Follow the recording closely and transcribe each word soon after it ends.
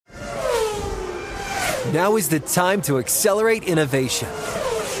Now is the time to accelerate innovation.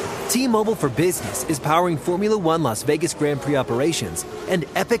 T-Mobile for Business is powering Formula One Las Vegas Grand Prix operations and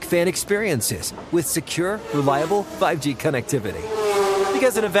epic fan experiences with secure, reliable 5G connectivity.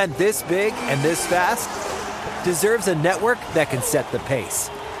 Because an event this big and this fast deserves a network that can set the pace.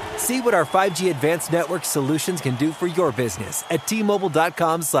 See what our 5G advanced network solutions can do for your business at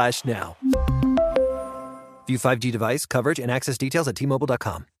T-Mobile.com/now. View 5G device coverage and access details at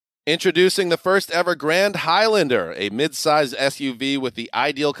T-Mobile.com. Introducing the first ever Grand Highlander, a mid-sized SUV with the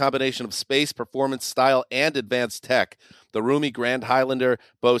ideal combination of space, performance, style, and advanced tech. The roomy Grand Highlander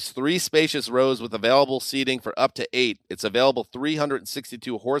boasts 3 spacious rows with available seating for up to 8. Its available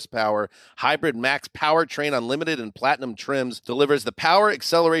 362 horsepower hybrid max powertrain, unlimited and platinum trims, delivers the power,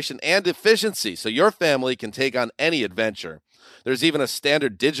 acceleration, and efficiency so your family can take on any adventure. There's even a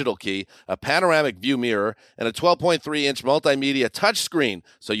standard digital key, a panoramic view mirror, and a 12.3-inch multimedia touchscreen,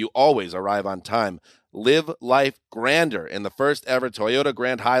 so you always arrive on time. Live life grander in the first ever Toyota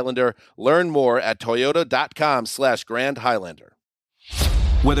Grand Highlander. Learn more at toyota.com/Grand Highlander.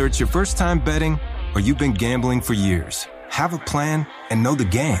 Whether it's your first time betting or you've been gambling for years, have a plan and know the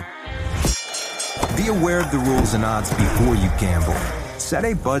game. Be aware of the rules and odds before you gamble. Set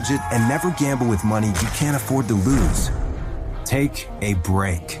a budget and never gamble with money you can't afford to lose. Take a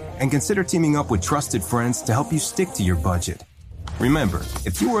break and consider teaming up with trusted friends to help you stick to your budget. Remember,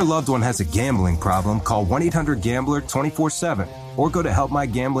 if you or a loved one has a gambling problem, call 1-800-GAMBLER 24/7 or go to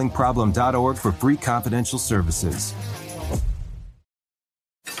helpmygamblingproblem.org for free confidential services.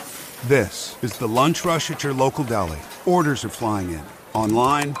 This is the lunch rush at your local deli. Orders are flying in,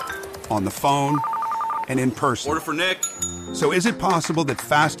 online, on the phone, and in person. Order for Nick. So is it possible that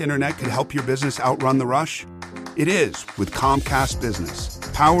fast internet could help your business outrun the rush? It is with Comcast Business,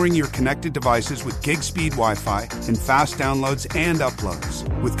 powering your connected devices with gig speed Wi-Fi and fast downloads and uploads.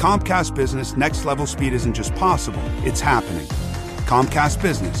 With Comcast Business, next level speed isn't just possible, it's happening. Comcast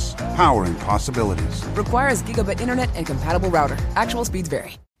Business, powering possibilities. Requires gigabit internet and compatible router. Actual speeds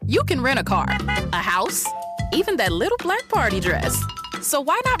vary. You can rent a car, a house, even that little black party dress. So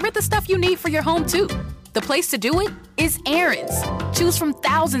why not rent the stuff you need for your home too? The place to do it is Aaron's. Choose from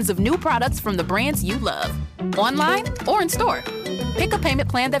thousands of new products from the brands you love, online or in store. Pick a payment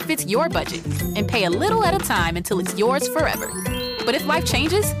plan that fits your budget and pay a little at a time until it's yours forever. But if life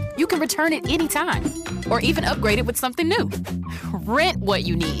changes, you can return it anytime or even upgrade it with something new. Rent what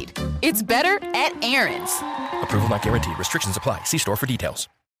you need. It's better at Aaron's. Approval not guaranteed. Restrictions apply. See store for details.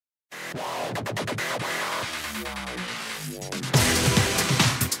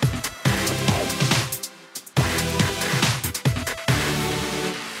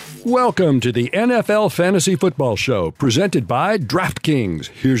 Welcome to the NFL Fantasy Football Show, presented by DraftKings.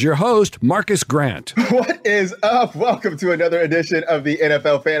 Here's your host, Marcus Grant. What is up? Welcome to another edition of the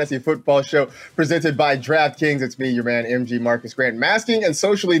NFL Fantasy Football Show, presented by DraftKings. It's me, your man, MG Marcus Grant, masking and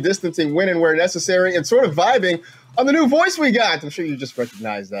socially distancing when and where necessary, and sort of vibing on the new voice we got. I'm sure you just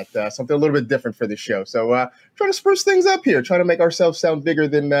recognized that, something a little bit different for the show. So trying to spruce things up here, trying to make ourselves sound bigger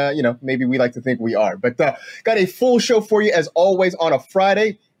than, maybe we like to think we are. But got a full show for you, as always, on a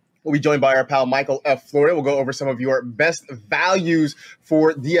Friday. We'll be joined by our pal Michael F. Florida. We'll go over some of your best values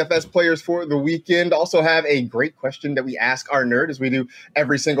for DFS players for the weekend. Also have a great question that we ask our nerd, as we do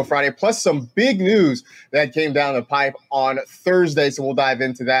every single Friday, plus some big news that came down the pipe on Thursday. So we'll dive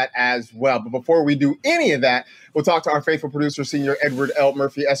into that as well. But before we do any of that, we'll talk to our faithful producer, Senior Edward L.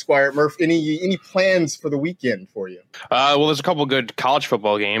 Murphy, Esquire. Murph, any plans for the weekend for you? Well, there's a couple good college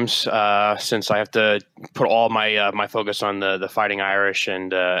football games since I have to put all my focus on the Fighting Irish,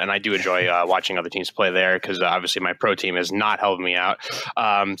 and I do enjoy watching other teams play there because obviously my pro team has not helped me out.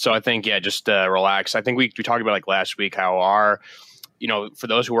 So I think, just relax. I think we talked about last week how our for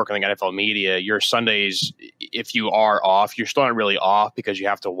those who work in the NFL media, your Sundays, if you are off, you're still not really off because you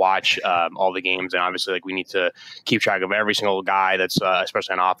have to watch all the games. And obviously, we need to keep track of every single guy that's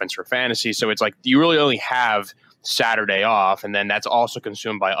especially on offense for fantasy. So it's you really only have Saturday off, and then that's also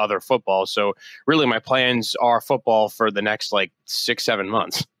consumed by other football. So really, my plans are football for the next 6-7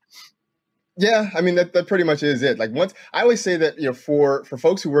 months. Yeah, I mean, that pretty much is it. Once I always say that, for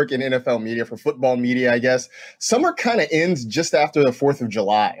folks who work in NFL media, for football media, I guess, summer kind of ends just after the 4th of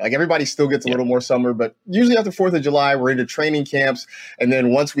July. Everybody still gets a little more summer, but usually after 4th of July, we're into training camps. And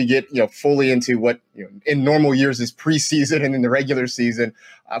then once we get, fully into what, in normal years is preseason and in the regular season,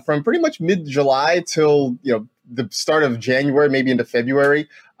 from pretty much mid-July till, the start of January, maybe into February,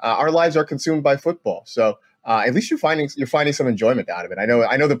 our lives are consumed by football. So at least you're finding some enjoyment out of it. I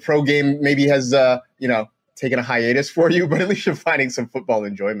know the pro game maybe has taken a hiatus for you, but at least you're finding some football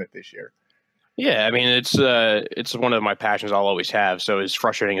enjoyment this year. Yeah, I mean it's one of my passions I'll always have. So as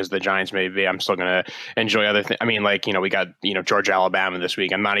frustrating as the Giants may be, I'm still gonna enjoy other things. I mean, like we got Georgia Alabama this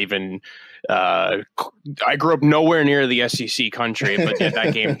week. I'm not even. I grew up nowhere near the SEC country, but yet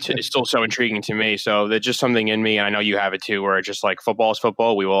that game is still so intriguing to me. So there's just something in me, and I know you have it too, where it's just like football is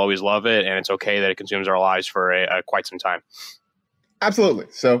football. We will always love it, and it's okay that it consumes our lives for quite some time. Absolutely.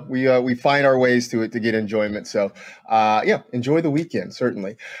 So we find our ways to it to get enjoyment. So enjoy the weekend,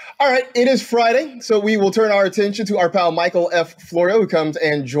 certainly. All right, it is Friday, so we will turn our attention to our pal Michael F. Florio, who comes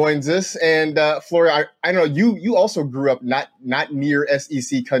and joins us. And Florio, I know you also grew up not near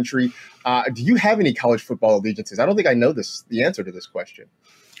SEC country. Do you have any college football allegiances? I don't think I know the answer to this question.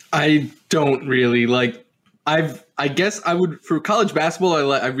 I don't really like. I guess I would for college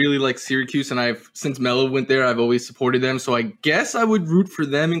basketball. I really like Syracuse, and since Melo went there, I've always supported them. So I guess I would root for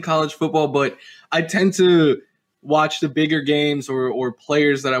them in college football. But I tend to watch the bigger games or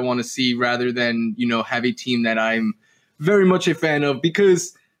players that I want to see rather than have a team that I'm very much a fan of,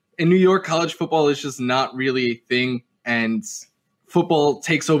 because in New York, college football is just not really a thing, and football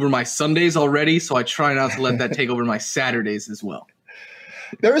takes over my Sundays already. So I try not to let that take over my Saturdays as well.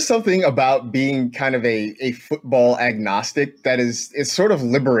 There is something about being kind of a football agnostic that is sort of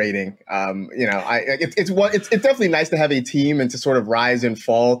liberating. It's definitely nice to have a team and to sort of rise and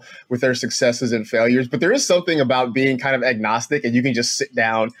fall with their successes and failures. But there is something about being kind of agnostic, and you can just sit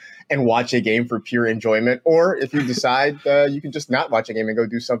down and watch a game for pure enjoyment. Or if you decide you can just not watch a game and go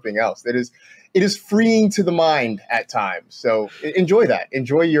do something else. It is freeing to the mind at times. So enjoy that.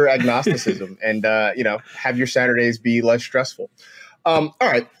 Enjoy your agnosticism and have your Saturdays be less stressful. All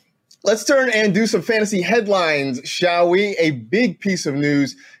right, let's turn and do some fantasy headlines, shall we? A big piece of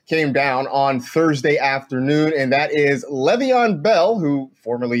news came down on Thursday afternoon, and that is Le'Veon Bell, who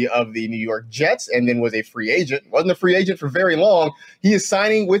formerly of the New York Jets and then was a free agent, wasn't a free agent for very long. He is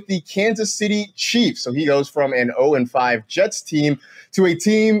signing with the Kansas City Chiefs. So he goes from an 0-5 Jets team to a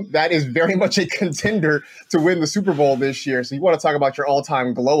team that is very much a contender to win the Super Bowl this year. So you want to talk about your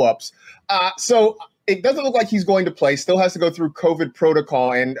all-time glow-ups. It doesn't look like he's going to play, still has to go through COVID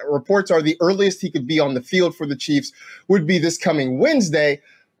protocol, and reports are the earliest he could be on the field for the Chiefs would be this coming Wednesday.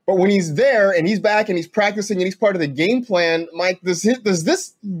 But when he's there and he's back and he's practicing and he's part of the game plan, Mike, does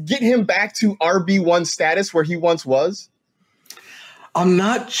this get him back to RB1 status where he once was? I'm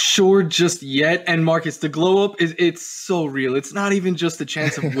not sure just yet. And Marcus, the glow up it's so real. It's not even just a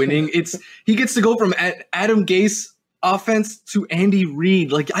chance of winning. He gets to go from Adam Gase offense to Andy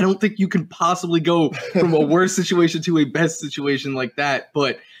Reid. Like, I don't think you can possibly go from a worse situation to a best situation like that.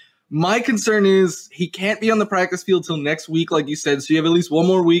 But my concern is he can't be on the practice field till next week, like you said. So you have at least one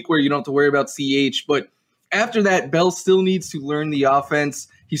more week where you don't have to worry about CH. But after that, Bell still needs to learn the offense.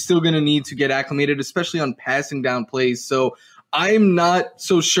 He's still going to need to get acclimated, especially on passing down plays. So I'm not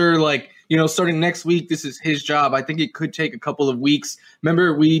so sure, starting next week, this is his job. I think it could take a couple of weeks.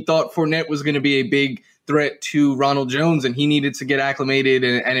 Remember, we thought Fournette was going to be a big threat to Ronald Jones, and he needed to get acclimated,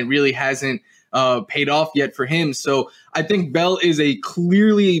 and it really hasn't paid off yet for him. So I think Bell is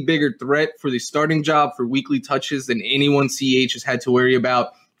clearly a bigger threat for the starting job for weekly touches than anyone CH has had to worry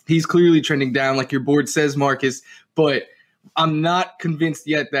about. He's clearly trending down, like your board says, Marcus, but I'm not convinced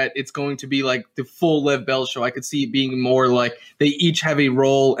yet that it's going to be like the full Lev Bell show. I could see it being more like they each have a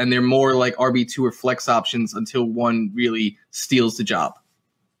role and they're more like RB2 or flex options until one really steals the job.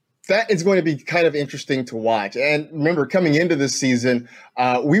 That is going to be kind of interesting to watch. And remember, coming into this season,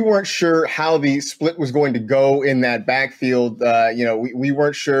 we weren't sure how the split was going to go in that backfield. We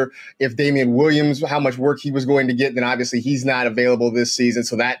weren't sure if Damian Williams, how much work he was going to get. Then obviously he's not available this season.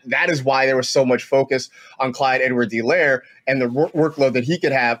 So that is why there was so much focus on Clyde Edwards-Helaire and the workload that he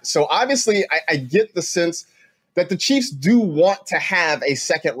could have. So obviously I get the sense that the Chiefs do want to have a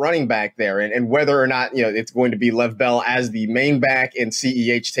second running back there, and whether or not it's going to be Lev Bell as the main back and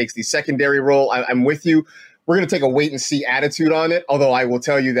CEH takes the secondary role, I'm with you. We're going to take a wait and see attitude on it. Although I will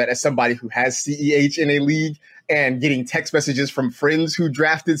tell you that as somebody who has CEH in a league and getting text messages from friends who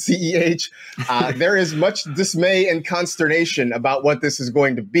drafted CEH, there is much dismay and consternation about what this is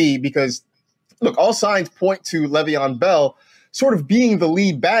going to be because, look, all signs point to Le'Veon Bell sort of being the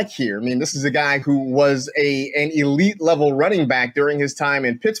lead back here. I mean, this is a guy who was an elite level running back during his time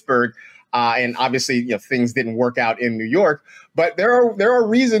in Pittsburgh. And obviously, things didn't work out in New York, but there are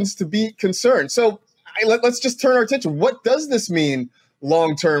reasons to be concerned. So let's just turn our attention. What does this mean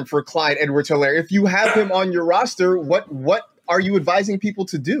long-term for Clyde Edwards-Helaire? If you have him on your roster, what are you advising people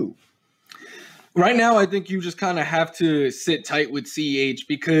to do? Right now, I think you just kind of have to sit tight with CEH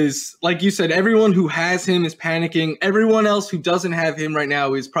because, like you said, everyone who has him is panicking. Everyone else who doesn't have him right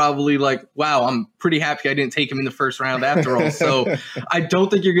now is probably like, wow, I'm pretty happy I didn't take him in the first round after all. So I don't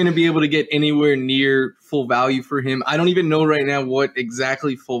think you're going to be able to get anywhere near full value for him. I don't even know right now what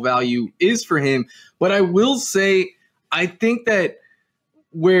exactly full value is for him. But I will say, I think that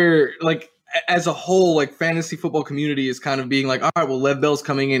where, like, as a whole, like, fantasy football community is kind of being like, all right, well, Lev Bell's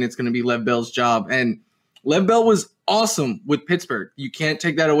coming in. It's going to be Lev Bell's job. And Lev Bell was awesome with Pittsburgh. You can't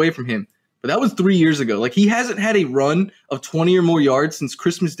take that away from him. But that was 3 years ago. Like, he hasn't had a run of 20 or more yards since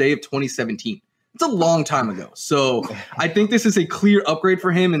Christmas Day of 2017. It's a long time ago. So I think this is a clear upgrade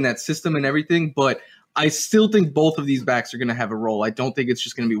for him in that system and everything. But I still think both of these backs are going to have a role. I don't think it's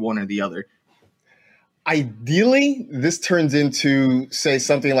just going to be one or the other. Ideally, this turns into, say,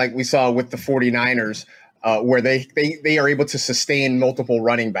 something like we saw with the 49ers, where they are able to sustain multiple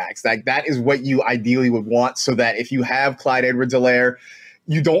running backs. Like, that is what you ideally would want, so that if you have Clyde Edwards-Helaire,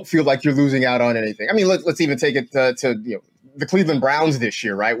 you don't feel like you're losing out on anything. I mean, let's even take it to the Cleveland Browns this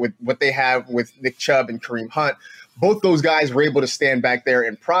year, right? With what they have with Nick Chubb and Kareem Hunt. Both those guys were able to stand back there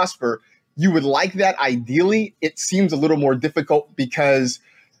and prosper. You would like that ideally. It seems a little more difficult because,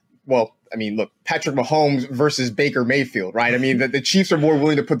 well, I mean, look, Patrick Mahomes versus Baker Mayfield, right? I mean, the Chiefs are more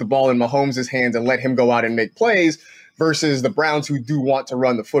willing to put the ball in Mahomes' hands and let him go out and make plays versus the Browns, who do want to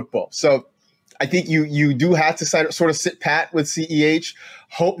run the football. So I think you do have to sort of sit pat with CEH,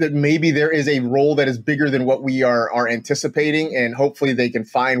 hope that maybe there is a role that is bigger than what we are anticipating, and hopefully they can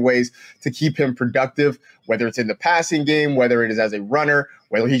find ways to keep him productive, whether it's in the passing game, whether it is as a runner,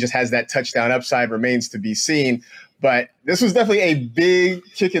 whether he just has that touchdown upside remains to be seen. But this was definitely a big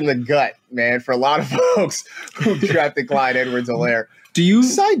kick in the gut, man, for a lot of folks who drafted Clyde Edwards-Helaire.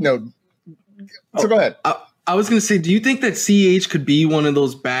 Side note, so go ahead. I was going to say, do you think that CEH could be one of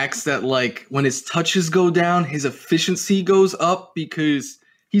those backs that, like, when his touches go down, his efficiency goes up because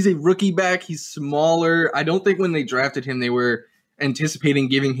he's a rookie back, he's smaller? I don't think when they drafted him, they were anticipating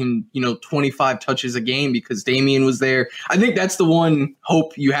giving him, 25 touches a game because Damian was there. I think that's the one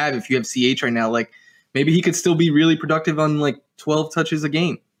hope you have if you have CEH right now. Like, maybe he could still be really productive on like 12 touches a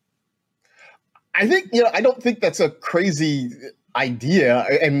game. I think, I don't think that's a crazy idea,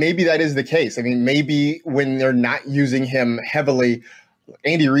 and maybe that is the case. I mean, maybe when they're not using him heavily,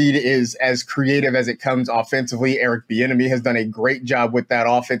 Andy Reid is as creative as it comes offensively. Eric Bieniemy has done a great job with that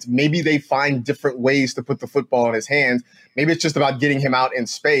offense. Maybe they find different ways to put the football in his hands. Maybe it's just about getting him out in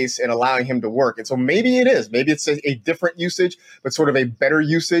space and allowing him to work. And so maybe it is. Maybe it's a different usage, but sort of a better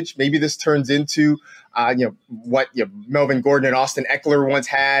usage. Maybe this turns into what Melvin Gordon and Austin Eckler once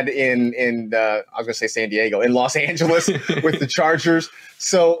had in I was going to say San Diego, in Los Angeles with the Chargers.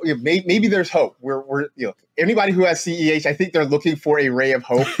 So maybe there's hope. We're anybody who has CEH, I think they're looking for a ray of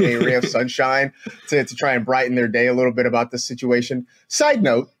hope, a ray of sunshine to try and brighten their day a little bit about this situation. Side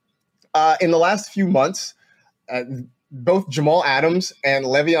note, in the last few months, both Jamal Adams and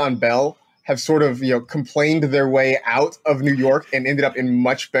Le'Veon Bell have sort of, complained their way out of New York and ended up in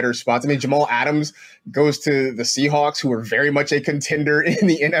much better spots. I mean, Jamal Adams goes to the Seahawks, who are very much a contender in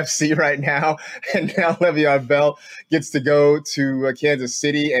the NFC right now. And now Le'Veon Bell gets to go to Kansas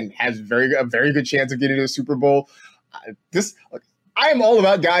City and has a very good chance of getting to the Super Bowl. I am all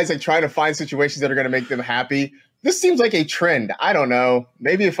about guys like trying to find situations that are going to make them happy. This seems like a trend. I don't know.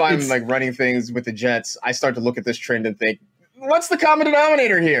 Maybe if I'm like running things with the Jets, I start to look at this trend and think, what's the common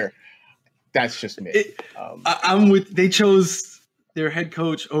denominator here? That's just me. They chose their head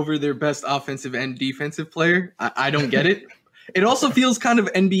coach over their best offensive and defensive player. I don't get it. It also feels kind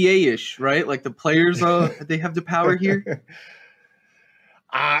of NBA-ish, right? Like the players, they have the power here.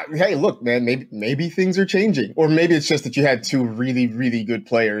 Hey, look, man, maybe things are changing. Or maybe it's just that you had two really, really good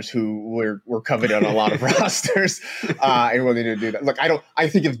players who were coveted on a lot of rosters and willing to do that. Look, I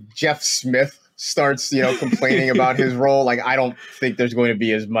think if Jeff Smith starts, complaining about his role, like, I don't think there's going to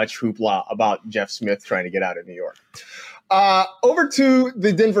be as much hoopla about Jeff Smith trying to get out of New York. Over to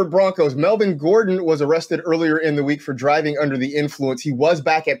the Denver Broncos. Melvin Gordon was arrested earlier in the week for driving under the influence. He was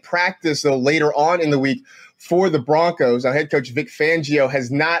back at practice, though, later on in the week for the Broncos. Now, head coach Vic Fangio has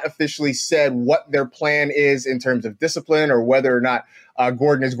not officially said what their plan is in terms of discipline or whether or not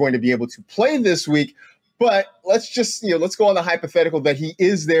Gordon is going to be able to play this week. But let's just, let's go on the hypothetical that he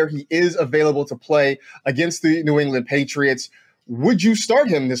is there. He is available to play against the New England Patriots. Would you start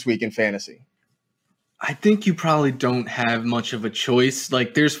him this week in fantasy? I think you probably don't have much of a choice.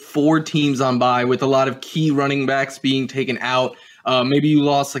 Like, there's 4 teams on bye with a lot of key running backs being taken out. Maybe you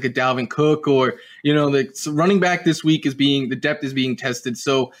lost like a Dalvin Cook, or, the running back this week the depth is being tested.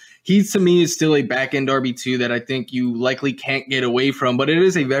 So he, to me, is still a back end RB2 that I think you likely can't get away from. But it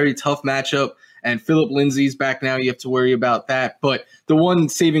is a very tough matchup. And Philip Lindsay's back now. You have to worry about that. But the one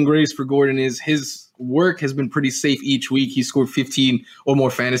saving grace for Gordon is his work has been pretty safe each week. He scored 15 or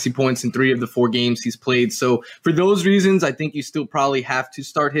more fantasy points in 3 of the 4 games he's played. So for those reasons, I think you still probably have to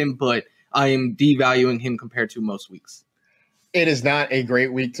start him, but I am devaluing him compared to most weeks. It is not a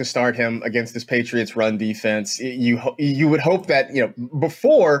great week to start him against this Patriots run defense. You would hope that,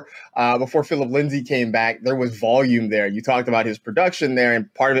 before Philip Lindsay came back, there was volume there. You talked about his production there,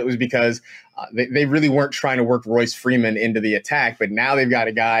 and part of it was because they really weren't trying to work Royce Freeman into the attack. But now they've got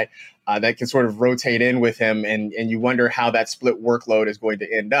a guy that can sort of rotate in with him, and you wonder how that split workload is going to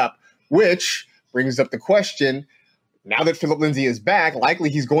end up, which brings up the question. Now that Philip Lindsay is back, likely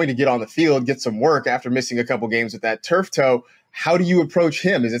he's going to get on the field, get some work after missing a couple games with that turf toe. How do you approach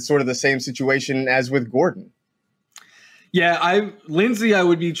him? Is it sort of the same situation as with Gordon? Yeah, Lindsay, I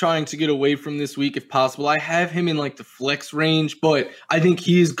would be trying to get away from this week if possible. I have him in like the flex range, but I think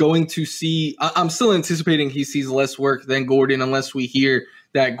he is going to see, I'm still anticipating he sees less work than Gordon unless we hear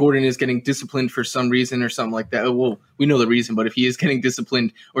that Gordon is getting disciplined for some reason or something like that. Well, we know the reason, but if he is getting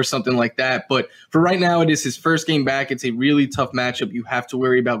disciplined or something like that. But for right now, it is his first game back. It's a really tough matchup. You have to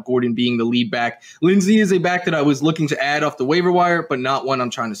worry about Gordon being the lead back. Lindsay is a back that I was looking to add off the waiver wire, but not one I'm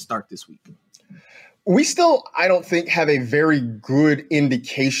trying to start this week. We still, I don't think, have a very good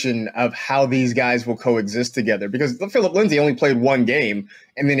indication of how these guys will coexist together, because Philip Lindsay only played 1 game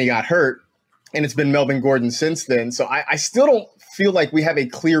and then he got hurt, and it's been Melvin Gordon since then. So I still don't feel like we have a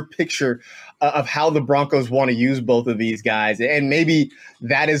clear picture of how the Broncos want to use both of these guys. And maybe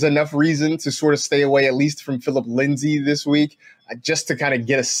that is enough reason to sort of stay away, at least from Philip Lindsay this week, just to kind of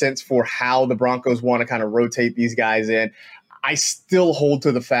get a sense for how the Broncos want to kind of rotate these guys in. I still hold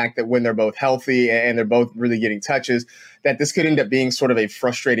to the fact that when they're both healthy and they're both really getting touches, that this could end up being sort of a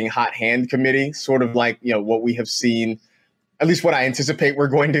frustrating hot hand committee, sort of like, what we have seen, at least what I anticipate we're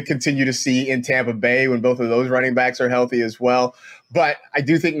going to continue to see in Tampa Bay when both of those running backs are healthy as well. But I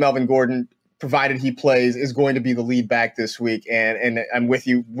do think Melvin Gordon, provided he plays, is going to be the lead back this week. And I'm with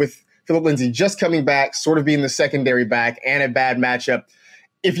you with Philip Lindsay just coming back, sort of being the secondary back, and a bad matchup.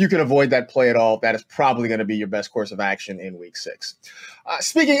 If you can avoid that play at all, that is probably going to be your best course of action in Week 6.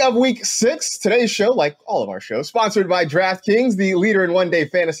 Speaking of Week 6, today's show, like all of our shows, sponsored by DraftKings, the leader in one-day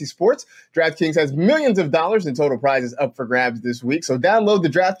fantasy sports. DraftKings has millions of dollars in total prizes up for grabs this week, so download the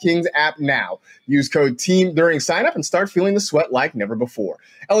DraftKings app now. Use code TEAM during sign-up and start feeling the sweat like never before.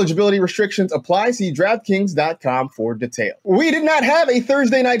 Eligibility restrictions apply. See DraftKings.com for details. We did not have a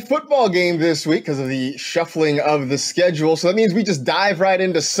Thursday night football game this week because of the shuffling of the schedule, so that means we just dive right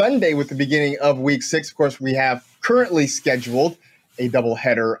into Sunday with the beginning of Week 6. Of course, we have currently scheduled a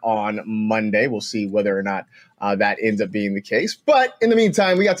doubleheader on Monday. We'll see whether or not that ends up being the case. But in the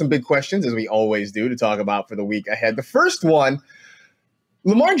meantime, we got some big questions, as we always do, to talk about for the week ahead. The first one,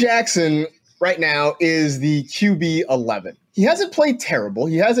 Lamar Jackson right now is the QB 11. He hasn't played terrible.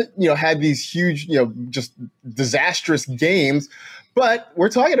 He hasn't, had these huge, just disastrous games. But we're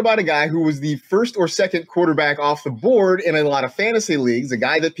talking about a guy who was the first or second quarterback off the board in a lot of fantasy leagues, a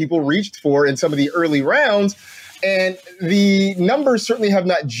guy that people reached for in some of the early rounds. And the numbers certainly have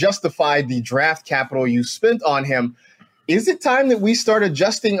not justified the draft capital you spent on him. Is it time that we start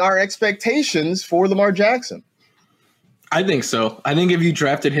adjusting our expectations for Lamar Jackson? I think so. I think if you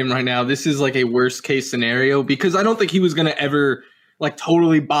drafted him right now, this is like a worst case scenario, because I don't think he was going to ever like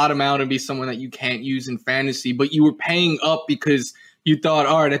totally bottom out and be someone that you can't use in fantasy, but you were paying up because you thought,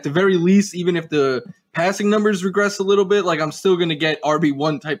 all right, at the very least, even if the passing numbers regress a little bit, like I'm still going to get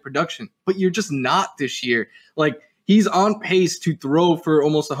RB1 type production, but you're just not this year. Like he's on pace to throw for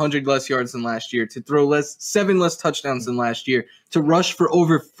almost 100 less yards than last year, to throw 7 less touchdowns than last year, to rush for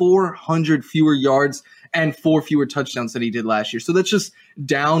over 400 fewer yards and 4 fewer touchdowns than he did last year. So that's just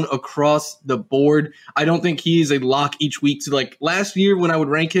down across the board. I don't think he is a lock each week to like last year when I would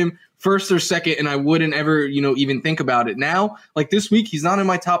rank him first or second, and I wouldn't ever, even think about it. Now, like this week, he's not in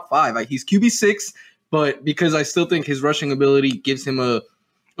my top 5. He's QB6, but because I still think his rushing ability gives him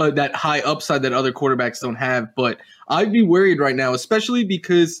that high upside that other quarterbacks don't have. But I'd be worried right now, especially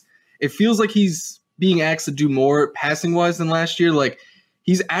because it feels like he's being asked to do more passing-wise than last year. Like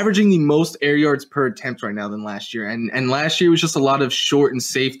he's averaging the most air yards per attempt right now than last year. And last year was just a lot of short and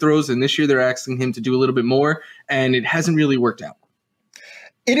safe throws, and this year they're asking him to do a little bit more, and it hasn't really worked out.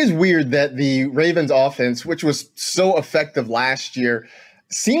 It is weird that the Ravens offense, which was so effective last year,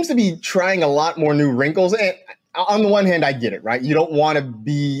 seems to be trying a lot more new wrinkles. And on the one hand, I get it, right? You don't want to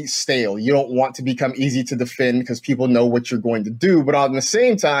be stale. You don't want to become easy to defend because people know what you're going to do. But on the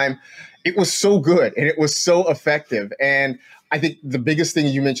same time, it was so good and it was so effective. And I think the biggest thing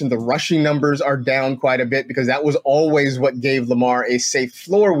you mentioned, the rushing numbers are down quite a bit because that was always what gave Lamar a safe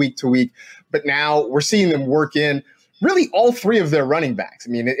floor week to week. but now we're seeing them work in really all three of their running backs. I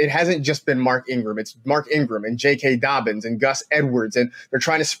mean, it hasn't just been Mark Ingram. It's Mark Ingram and J.K. Dobbins and Gus Edwards, and they're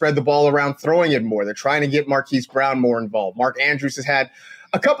trying to spread the ball around, throwing it more. They're trying to get Marquise Brown more involved. Mark Andrews has had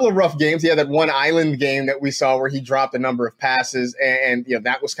a couple of rough games. He had that one island game that we saw where he dropped a number of passes, and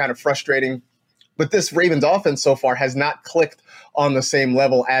that was kind of frustrating. But this Ravens offense so far has not clicked on the same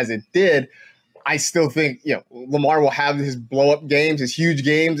level as it did. I still think, Lamar will have his blow-up games, his huge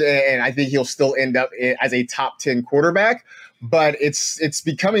games, and I think he'll still end up as a top 10 quarterback. But it's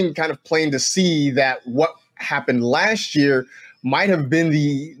becoming kind of plain to see that what happened last year might have been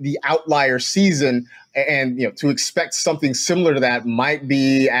the outlier season, and to expect something similar to that might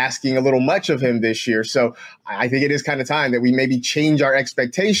be asking a little much of him this year. So I think it is kind of time that we maybe change our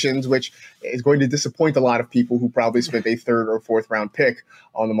expectations, which is going to disappoint a lot of people who probably spent a third or fourth round pick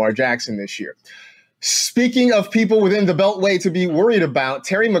on Lamar Jackson this year. Speaking of people within the Beltway to be worried about,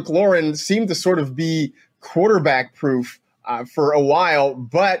 Terry McLaurin seemed to sort of be quarterback proof for a while,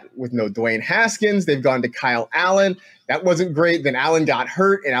 but with no Dwayne Haskins, they've gone to Kyle Allen. That wasn't great. Then Allen got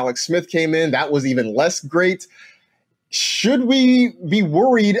hurt and Alex Smith came in. That was even less great. Should we be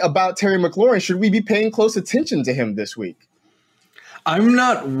worried about Terry McLaurin? Should we be paying close attention to him this week? I'm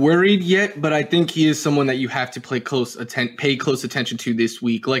not worried yet, but I think he is someone that you have to pay close attention to this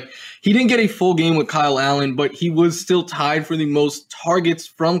week. Like, he didn't get a full game with Kyle Allen, but he was still tied for the most targets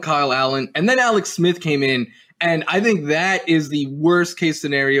from Kyle Allen. And then Alex Smith came in, and I think that is the worst case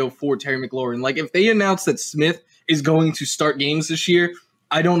scenario for Terry McLaurin. Like, if they announce that Smith is going to start games this year,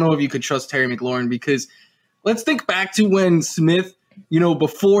 I don't know if you could trust Terry McLaurin, because let's think back to when Smith,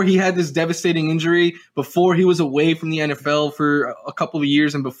 before he had this devastating injury, before he was away from the NFL for a couple of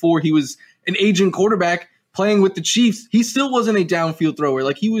years, and before he was an aging quarterback playing with the Chiefs, he still wasn't a downfield thrower.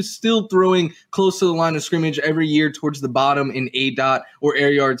 Like, he was still throwing close to the line of scrimmage every year towards the bottom in ADOT or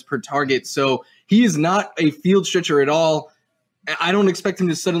air yards per target. So he is not a field stretcher at all. I don't expect him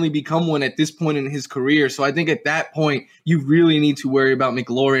to suddenly become one at this point in his career. So I think at that point, you really need to worry about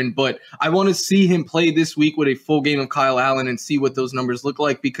McLaurin. But I want to see him play this week with a full game of Kyle Allen and see what those numbers look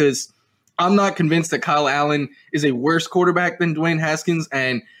like, because I'm not convinced that Kyle Allen is a worse quarterback than Dwayne Haskins,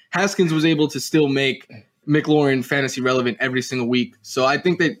 and Haskins was able to still make McLaurin fantasy relevant every single week. So I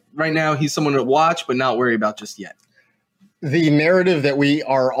think that right now he's someone to watch, but not worry about just yet. The narrative that we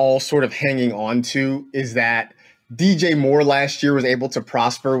are all sort of hanging on to is that DJ Moore last year was able to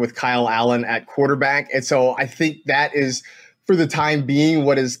prosper with Kyle Allen at quarterback. And so I think that is, for the time being,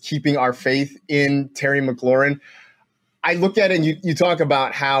 what is keeping our faith in Terry McLaurin. I look at it, and you talk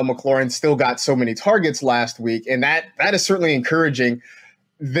about how McLaurin still got so many targets last week, and that is certainly encouraging.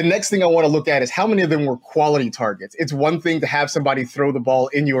 The next thing I want to look at is how many of them were quality targets. It's one thing to have somebody throw the ball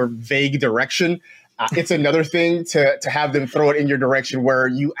in your vague direction. It's another thing to have them throw it in your direction where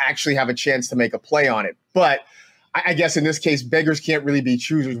you actually have a chance to make a play on it. But I guess in this case, beggars can't really be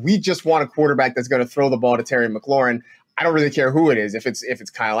choosers. We just want a quarterback that's going to throw the ball to Terry McLaurin. I don't really care who it is. If it's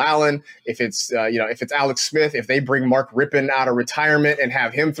Kyle Allen, if it's Alex Smith, if they bring Mark Rippon out of retirement and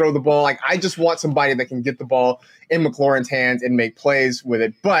have him throw the ball, like, I just want somebody that can get the ball in McLaurin's hands and make plays with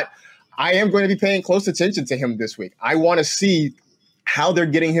it. But I am going to be paying close attention to him this week. I want to see how they're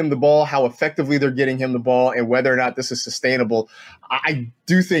getting him the ball, how effectively they're getting him the ball, and whether or not this is sustainable. I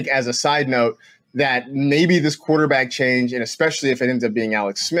do think, as a side note, that maybe this quarterback change, and especially if it ends up being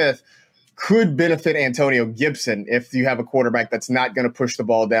Alex Smith, could benefit Antonio Gibson. If you have a quarterback that's not going to push the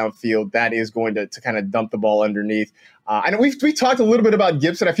ball downfield, that is going to kind of dump the ball underneath. I know we talked a little bit about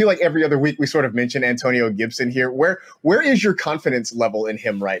Gibson. I feel like every other week we sort of mention Antonio Gibson here. Where is your confidence level in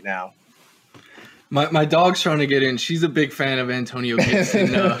him right now? My dog's trying to get in. She's a big fan of Antonio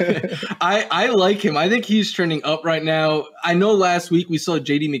Gibson. I like him. I think he's trending up right now. I know last week we saw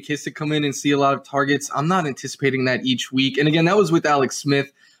J.D. McKissic come in and see a lot of targets. I'm not anticipating that each week. And again, that was with Alex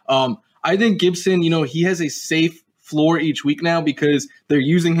Smith. I think Gibson, he has a safe floor each week now because they're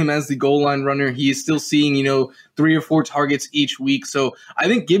using him as the goal line runner. He is still seeing, 3 or 4 targets each week. So I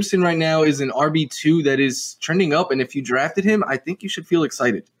think Gibson right now is an RB2 that is trending up. And if you drafted him, I think you should feel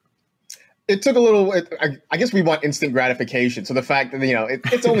excited. It took a little, I guess we want instant gratification. So the fact that,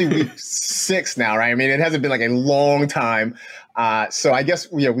 it's only week 6 now, right? I mean, it hasn't been like a long time. So I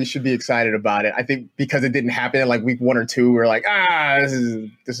guess, we should be excited about it. I think because it didn't happen in like week 1 or 2, we're like, this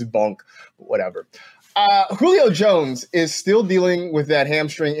is bunk, whatever. Julio Jones is still dealing with that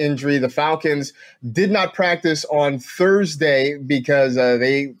hamstring injury. The Falcons did not practice on Thursday because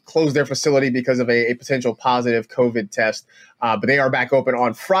they closed their facility because of a potential positive COVID test. But they are back open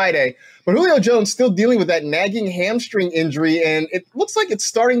on Friday. But Julio Jones still dealing with that nagging hamstring injury, and it looks like it's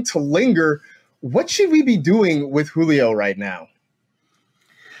starting to linger. What should we be doing with Julio right now?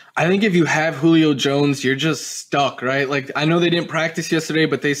 I think if you have Julio Jones, you're just stuck, right? Like, I know they didn't practice yesterday,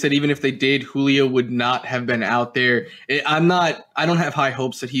 but they said even if they did, Julio would not have been out there. I don't have high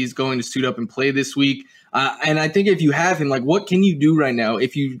hopes that he's going to suit up and play this week. And I think if you have him, like, what can you do right now?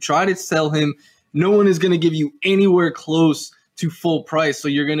 If you try to sell him, no one is going to give you anywhere close to full price. So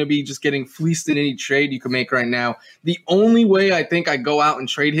you're going to be just getting fleeced in any trade you can make right now. The only way I think I go out and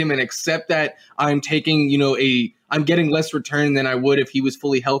trade him and accept that I'm taking, I'm getting less return than I would if he was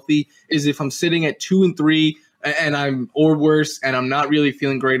fully healthy is if I'm sitting at 2-3 or worse, and I'm not really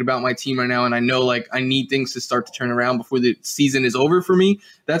feeling great about my team right now. And I know like I need things to start to turn around before the season is over for me.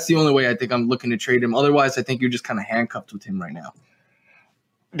 That's the only way I think I'm looking to trade him. Otherwise, I think you're just kind of handcuffed with him right now.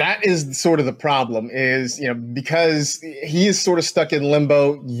 That is sort of the problem is, because he is sort of stuck in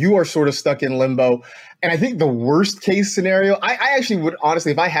limbo. You are sort of stuck in limbo. And I think the worst case scenario, I actually would honestly,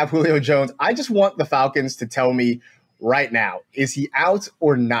 if I have Julio Jones, I just want the Falcons to tell me right now, is he out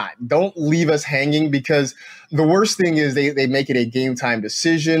or not? Don't leave us hanging, because the worst thing is they make it a game time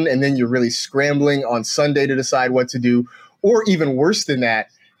decision. And then you're really scrambling on Sunday to decide what to do. Or even worse than that,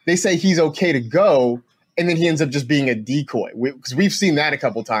 they say he's okay to go, and then he ends up just being a decoy, because we've seen that a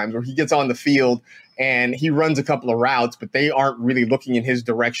couple times where he gets on the field and he runs a couple of routes, but they aren't really looking in his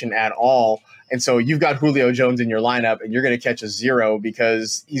direction at all. And so you've got Julio Jones in your lineup and you're going to catch a 0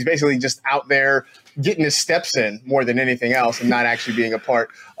 because he's basically just out there getting his steps in more than anything else and not actually being a part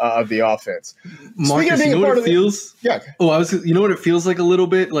of the offense. Marcus, you know what it feels? Yeah. You know what it feels like a little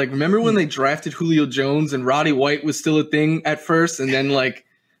bit? Like, remember when they drafted Julio Jones and Roddy White was still a thing at first, and then like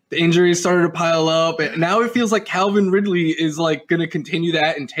the injuries started to pile up, and now it feels like Calvin Ridley is like going to continue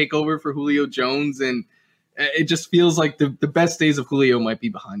that and take over for Julio Jones, and it just feels like the best days of Julio might be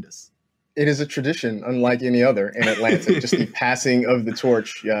behind us. It is a tradition unlike any other in Atlanta, just the passing of the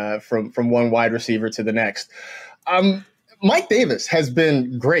torch from one wide receiver to the next. Mike Davis has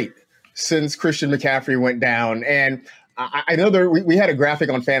been great since Christian McCaffrey went down, and I know we had a graphic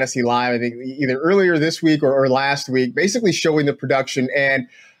on Fantasy Live, I think either earlier this week or last week, basically showing the production, and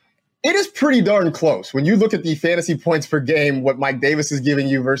it is pretty darn close. When you look at the fantasy points per game, what Mike Davis is giving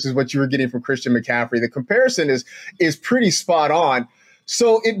you versus what you were getting from Christian McCaffrey, the comparison is pretty spot on.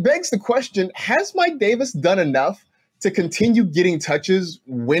 So it begs the question, has Mike Davis done enough to continue getting touches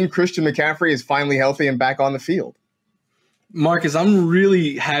when Christian McCaffrey is finally healthy and back on the field? Marcus, I'm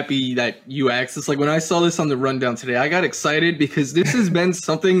really happy that you asked this. Like, when I saw this on the rundown today, I got excited because this has been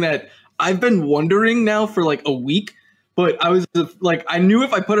something that I've been wondering now for like a week. But I was like, I knew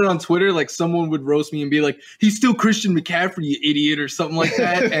if I put it on Twitter, like someone would roast me and be like, he's still Christian McCaffrey, you idiot, or something like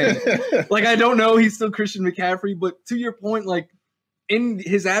that. And like, I don't know, he's still Christian McCaffrey. But to your point, like in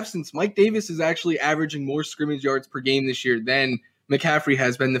his absence, Mike Davis is actually averaging more scrimmage yards per game this year than McCaffrey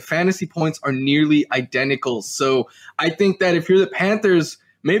has been. The fantasy points are nearly identical. So I think that if you're the Panthers,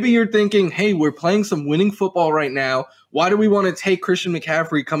 maybe you're thinking, hey, we're playing some winning football right now. Why do we want to take Christian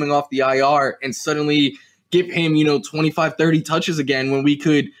McCaffrey coming off the IR and suddenly give him, 25, 30 touches again when we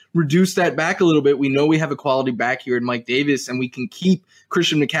could reduce that back a little bit? We know we have a quality back here in Mike Davis, and we can keep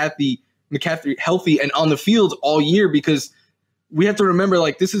Christian McCaffrey healthy and on the field all year, because we have to remember,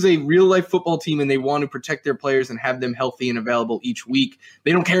 like, this is a real-life football team, and they want to protect their players and have them healthy and available each week.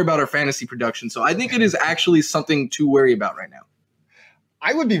 They don't care about our fantasy production. So I think it is actually something to worry about right now.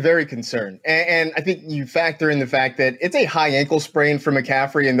 I would be very concerned. And I think you factor in the fact that it's a high ankle sprain for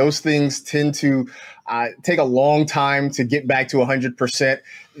McCaffrey, and those things tend to take a long time to get back to 100%.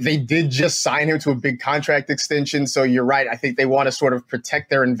 They did just sign him to a big contract extension. So you're right. I think they want to sort of protect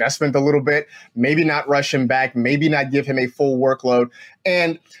their investment a little bit, maybe not rush him back, maybe not give him a full workload.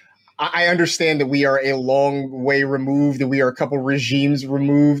 And I understand that we are a long way removed, that we are a couple regimes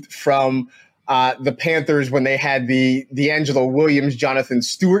removed from the Panthers when they had the D'Angelo Williams, Jonathan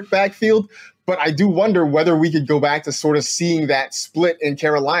Stewart backfield. But I do wonder whether we could go back to sort of seeing that split in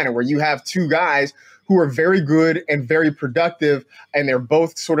Carolina, where you have two guys who are very good and very productive, and they're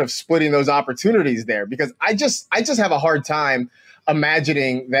both sort of splitting those opportunities there. Because I just have a hard time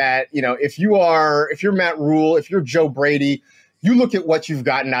imagining that, if you're Matt Rule, if you're Joe Brady, you look at what you've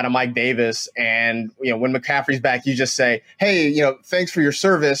gotten out of Mike Davis, and when McCaffrey's back, you just say, hey, thanks for your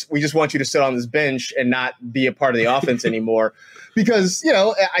service. We just want you to sit on this bench and not be a part of the offense anymore. Because,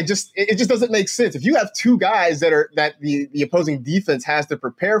 it just doesn't make sense. If you have two guys that the opposing defense has to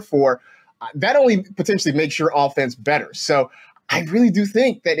prepare for, that only potentially makes your offense better. So I really do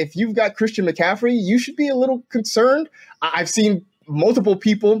think that if you've got Christian McCaffrey, you should be a little concerned. I've seen multiple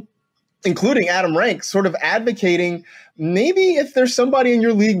people, including Adam Rank, sort of advocating maybe if there's somebody in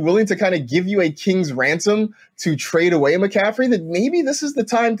your league willing to kind of give you a king's ransom to trade away McCaffrey, that maybe this is the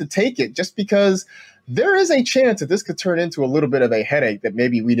time to take it, just because there is a chance that this could turn into a little bit of a headache that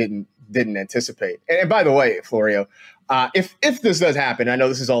maybe we didn't anticipate. And by the way, Florio, if this does happen, I know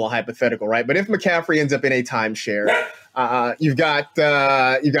this is all a hypothetical, right? But if McCaffrey ends up in a timeshare, you've got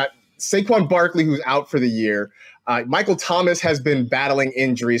Saquon Barkley, who's out for the year. Michael Thomas has been battling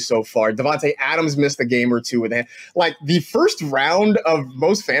injuries so far. Devontae Adams missed a game or two with it. Like, the first round of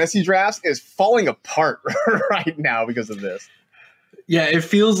most fantasy drafts is falling apart right now because of this. Yeah, it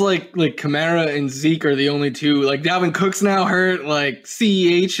feels like Kamara and Zeke are the only two. Like, Dalvin Cook's now hurt. Like,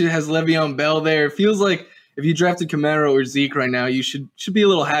 CEH has Le'Veon Bell there. It feels like if you drafted Kamara or Zeke right now, you should be a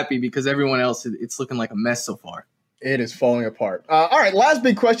little happy because everyone else, it's looking like a mess so far. It is falling apart. All right, last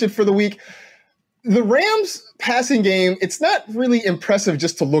big question for the week. The Rams passing game, it's not really impressive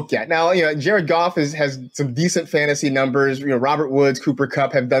just to look at. Now, Jared Goff has some decent fantasy numbers. Robert Woods, Cooper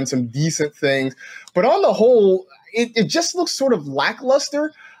Kupp have done some decent things. But on the whole, it just looks sort of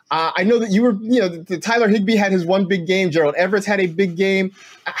lackluster. I know that you were, Tyler Higbee had his one big game. Gerald Everett's had a big game.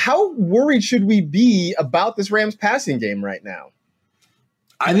 How worried should we be about this Rams passing game right now?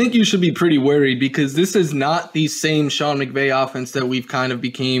 I think you should be pretty worried because this is not the same Sean McVay offense that we've kind of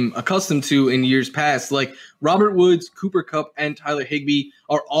became accustomed to in years past. Like, Robert Woods, Cooper Kupp, and Tyler Higbee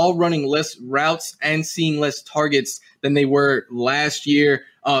are all running less routes and seeing less targets than they were last year.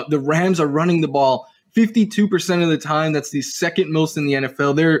 The Rams are running the ball 52% of the time. That's the second most in the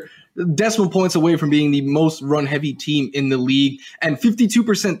NFL. They're decimal points away from being the most run-heavy team in the league. And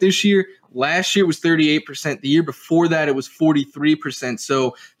 52% this year. Last year was 38%. The year before that, it was 43%.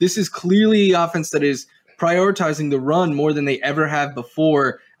 So this is clearly an offense that is prioritizing the run more than they ever have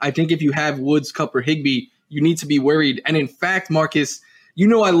before. I think if you have Woods, Kupp, or Higbee, you need to be worried. And in fact, Marcus,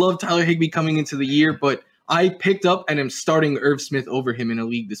 I love Tyler Higbee coming into the year, but I picked up and am starting Irv Smith over him in a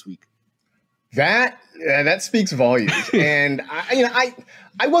league this week. That speaks volumes. And I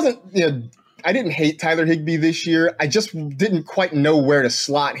wasn't, I didn't hate Tyler Higbee this year. I just didn't quite know where to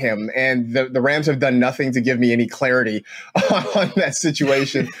slot him. And the Rams have done nothing to give me any clarity on that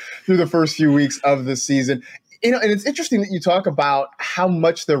situation through the first few weeks of the season. And it's interesting that you talk about how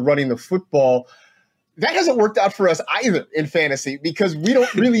much they're running the football. That hasn't worked out for us either in fantasy because we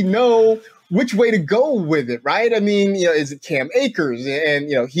don't really know which way to go with it, right? I mean, is it Cam Akers? And,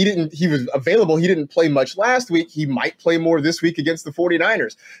 he was available. He didn't play much last week. He might play more this week against the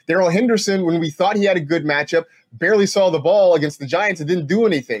 49ers. Darrell Henderson, when we thought he had a good matchup, barely saw the ball against the Giants and didn't do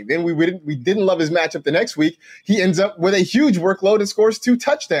anything. Then we didn't love his matchup the next week. He ends up with a huge workload and scores 2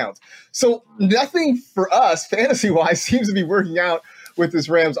 touchdowns. So nothing for us, fantasy-wise, seems to be working out with this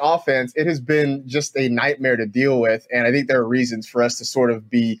Rams offense. It has been just a nightmare to deal with. And I think there are reasons for us to sort of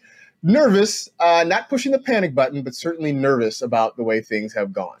be nervous, not pushing the panic button, but certainly nervous about the way things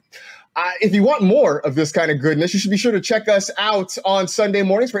have gone. If you want more of this kind of goodness, you should be sure to check us out on Sunday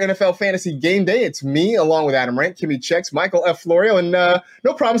mornings for NFL Fantasy Game Day. It's me, along with Adam Rank, Kimmy Checks, Michael F. Florio, and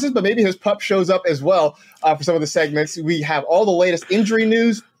no promises, but maybe his pup shows up as well for some of the segments. We have all the latest injury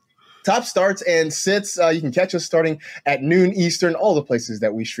news, top starts and sits. You can catch us starting at noon Eastern, all the places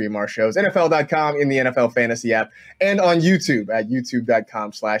that we stream our shows, NFL.com, in the NFL Fantasy app, and on YouTube at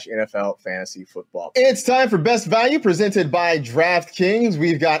youtube.com/NFL Fantasy Football. It's time for Best Value presented by DraftKings.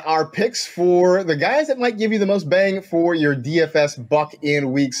 We've got our picks for the guys that might give you the most bang for your DFS buck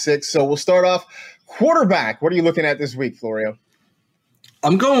in Week 6. So we'll start off quarterback. What are you looking at this week, Florio?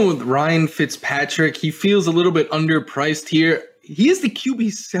 I'm going with Ryan Fitzpatrick. He feels a little bit underpriced here. He is the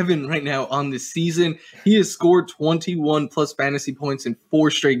QB7 right now on this season. He has scored 21 plus fantasy points in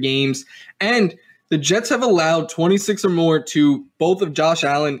 4 straight games. And the Jets have allowed 26 or more to both of Josh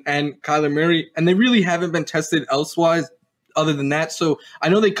Allen and Kyler Murray, and they really haven't been tested elsewise other than that. So I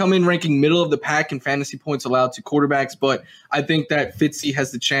know they come in ranking middle of the pack in fantasy points allowed to quarterbacks, but I think that Fitzy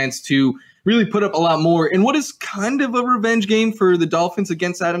has the chance to really put up a lot more in what is kind of a revenge game for the Dolphins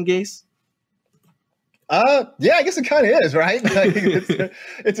against Adam Gase. Yeah, I guess it kind of is, right?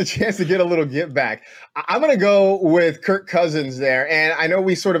 It's a chance to get a little get back. I'm going to go with Kirk Cousins there. And I know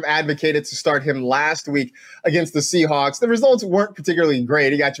we sort of advocated to start him last week against the Seahawks. The results weren't particularly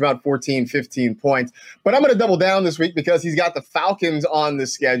great. He got you about 14, 15 points. But I'm going to double down this week because he's got the Falcons on the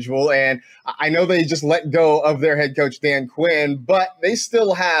schedule. And I know they just let go of their head coach, Dan Quinn, but they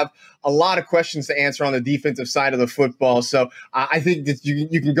still have a lot of questions to answer on the defensive side of the football. So I think that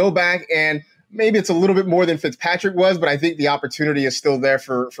you can go back and maybe it's a little bit more than Fitzpatrick was, but I think the opportunity is still there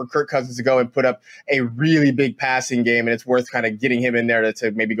for Kirk Cousins to go and put up a really big passing game, and it's worth kind of getting him in there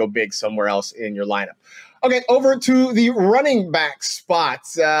to maybe go big somewhere else in your lineup. Okay, over to the running back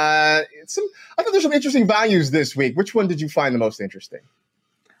spots. I thought there's some interesting values this week. Which one did you find the most interesting?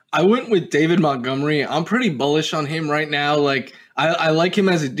 I went with David Montgomery. I'm pretty bullish on him right now. I like him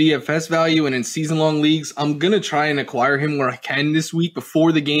as a DFS value, and in season-long leagues, I'm going to try and acquire him where I can this week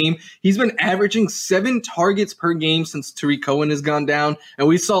before the game. He's been averaging 7 targets per game since Tariq Cohen has gone down, and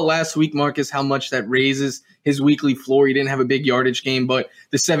we saw last week, Marcus, how much that raises his weekly floor. He didn't have a big yardage game, but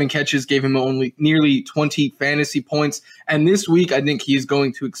the 7 catches gave him only nearly 20 fantasy points, and this week, I think he's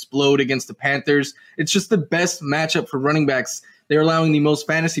going to explode against the Panthers. It's just the best matchup for running backs. They're allowing the most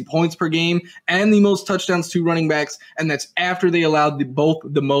fantasy points per game and the most touchdowns to running backs, and that's after they allowed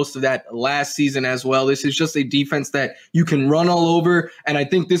the most of that last season as well. This is just a defense that you can run all over, and I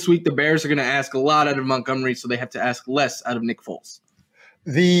think this week the Bears are going to ask a lot out of Montgomery, so they have to ask less out of Nick Foles.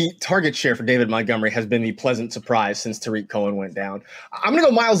 The target share for David Montgomery has been the pleasant surprise since Tariq Cohen went down. I'm going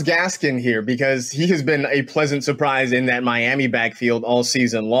to go Myles Gaskin here because he has been a pleasant surprise in that Miami backfield all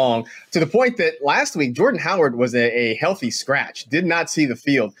season long, to the point that last week Jordan Howard was a healthy scratch, did not see the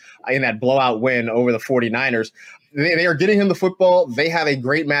field in that blowout win over the 49ers. They are getting him the football. They have a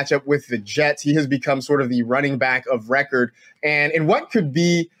great matchup with the Jets. He has become sort of the running back of record. And in what could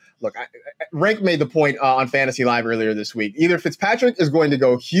be, look, Rank made the point on Fantasy Live earlier this week. Either Fitzpatrick is going to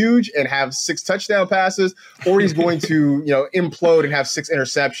go huge and have 6 touchdown passes, or he's going to implode and have 6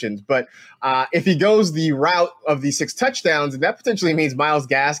 interceptions. But if he goes the route of the 6 touchdowns, that potentially means Myles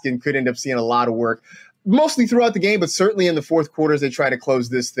Gaskin could end up seeing a lot of work, mostly throughout the game, but certainly in the fourth quarter as they try to close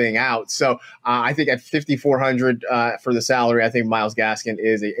this thing out. So I think at $5,400 for the salary, I think Myles Gaskin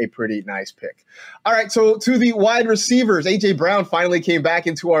is a pretty nice pick. All right, so to the wide receivers, A.J. Brown finally came back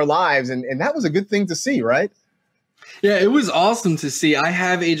into our lives, and that was a good thing to see, right? Yeah, it was awesome to see. I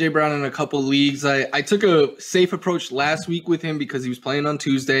have A.J. Brown in a couple leagues. I took a safe approach last week with him because he was playing on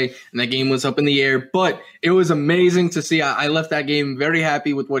Tuesday, and that game was up in the air. But it was amazing to see. I left that game very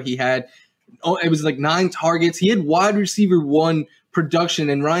happy with what he had. Oh, it was like 9 targets. He had wide receiver 1 production,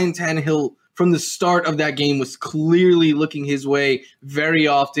 and Ryan Tannehill from the start of that game was clearly looking his way very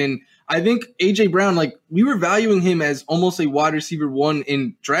often. I think A.J. Brown, we were valuing him as almost a wide receiver 1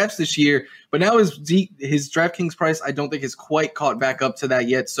 in drafts this year, but now his DraftKings price, I don't think has quite caught back up to that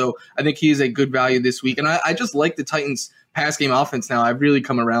yet. So I think he is a good value this week. And I just like the Titans pass game offense now. I've really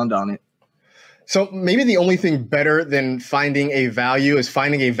come around on it. So maybe the only thing better than finding a value is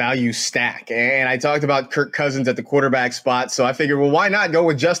finding a value stack. And I talked about Kirk Cousins at the quarterback spot. So I figured, well, why not go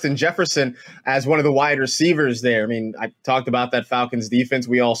with Justin Jefferson as one of the wide receivers there? I mean, I talked about that Falcons defense.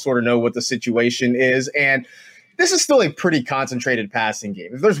 We all sort of know what the situation is. And this is still a pretty concentrated passing game.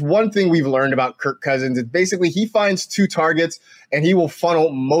 If there's one thing we've learned about Kirk Cousins, it's basically he finds 2 targets and he will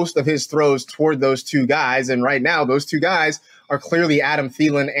funnel most of his throws toward those 2 guys. And right now, those 2 guys are clearly Adam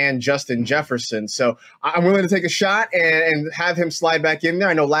Thielen and Justin Jefferson. So I'm willing to take a shot and have him slide back in there.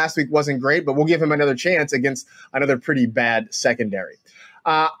 I know last week wasn't great, but we'll give him another chance against another pretty bad secondary.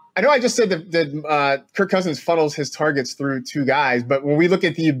 I know I just said that Kirk Cousins funnels his targets through 2 guys, but when we look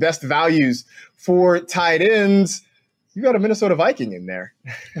at the best values for tight ends, you got a Minnesota Viking in there.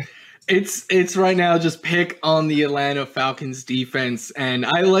 It's right now just pick on the Atlanta Falcons defense. And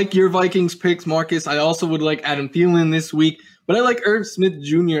I like your Vikings picks, Marcus. I also would like Adam Thielen this week, but I like Irv Smith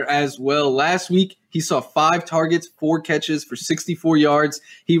Jr. as well. Last week, he saw 5 targets, 4 catches for 64 yards.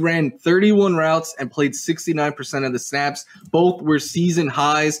 He ran 31 routes and played 69% of the snaps. Both were season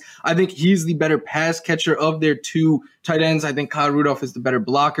highs. I think he's the better pass catcher of their 2 tight ends. I think Kyle Rudolph is the better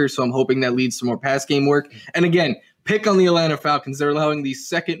blocker, so I'm hoping that leads to more pass game work. And again, pick on the Atlanta Falcons. They're allowing the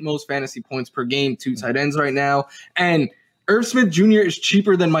 2nd most fantasy points per game to tight ends right now. And Irv Smith Jr. is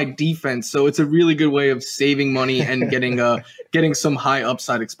cheaper than my defense, so it's a really good way of saving money and getting some high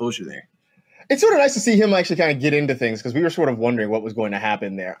upside exposure there. It's sort of nice to see him actually kind of get into things because we were sort of wondering what was going to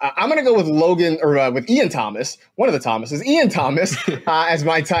happen there. I'm going to go with with Ian Thomas, one of the Thomases, Ian Thomas, as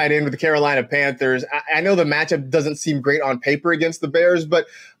my tight end with the Carolina Panthers. I know the matchup doesn't seem great on paper against the Bears, but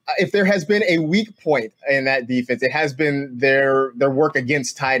if there has been a weak point in that defense, it has been their work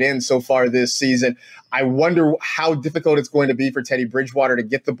against tight ends so far this season. I wonder how difficult it's going to be for Teddy Bridgewater to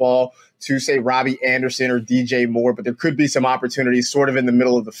get the ball to, say, Robbie Anderson or DJ Moore, but there could be some opportunities sort of in the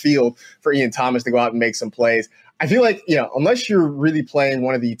middle of the field for Ian Thomas to go out and make some plays. I feel like, unless you're really playing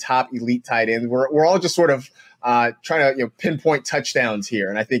one of the top elite tight ends, we're all just sort of trying to pinpoint touchdowns here.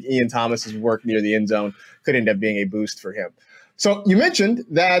 And I think Ian Thomas's work near the end zone could end up being a boost for him. So you mentioned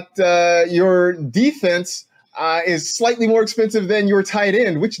that your defense is slightly more expensive than your tight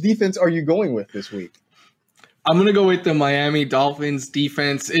end. Which defense are you going with this week? I'm going to go with the Miami Dolphins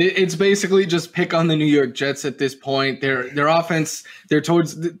defense. It's basically just pick on the New York Jets at this point. Their offense, they're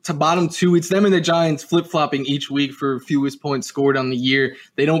to bottom 2. It's them and the Giants flip-flopping each week for fewest points scored on the year.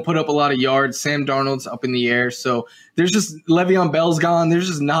 They don't put up a lot of yards. Sam Darnold's up in the air. So there's just Le'Veon Bell's gone. There's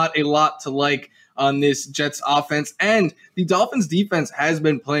just not a lot to like on this Jets offense, and the Dolphins defense has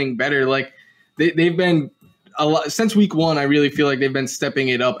been playing better. Like they've been a lot since week 1. I really feel like they've been stepping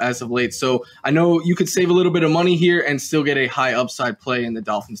it up as of late. So I know you could save a little bit of money here and still get a high upside play in the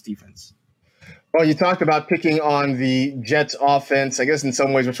Dolphins defense. Well, you talked about picking on the Jets offense. I guess in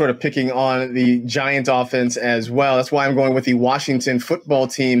some ways we're sort of picking on the Giant offense as well. That's why I'm going with the Washington football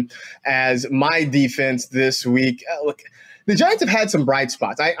team as my defense this week. Look, the Giants have had some bright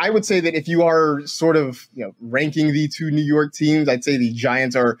spots. I would say that if you are sort of ranking the two New York teams, I'd say the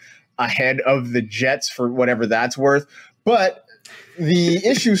Giants are ahead of the Jets for whatever that's worth. But the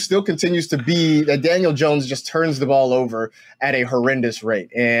issue still continues to be that Daniel Jones just turns the ball over at a horrendous rate.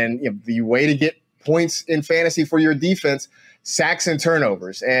 And the way to get points in fantasy for your defense, sacks and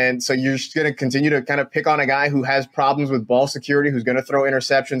turnovers. And so you're just going to continue to kind of pick on a guy who has problems with ball security, who's going to throw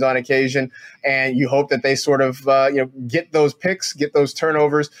interceptions on occasion. And you hope that they sort of, get those picks, get those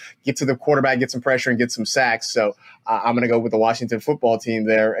turnovers, get to the quarterback, get some pressure and get some sacks. So I'm going to go with the Washington football team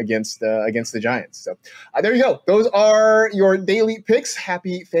there against the Giants. So there you go. Those are your daily picks.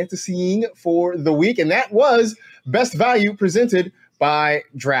 Happy fantasying for the week. And that was Best Value presented by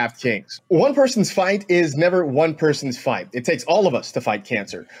DraftKings. One person's fight is never one person's fight. It takes all of us to fight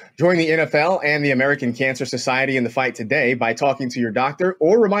cancer. Join the NFL and the American Cancer Society in the fight today by talking to your doctor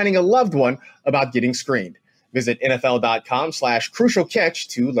or reminding a loved one about getting screened. Visit NFL.com/crucial catch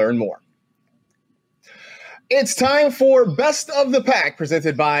to learn more. It's time for Best of the Pack,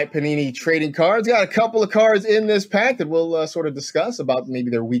 presented by Panini Trading Cards. Got a couple of cards in this pack that we'll sort of discuss about maybe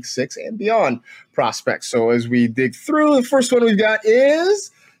their Week 6 and beyond prospects. So as we dig through, the first one we've got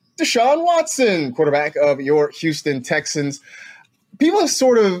is Deshaun Watson, quarterback of your Houston Texans. People have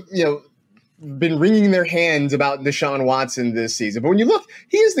sort of, been wringing their hands about Deshaun Watson this season. But when you look,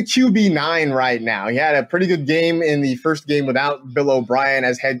 he is the QB9 right now. He had a pretty good game in the first game without Bill O'Brien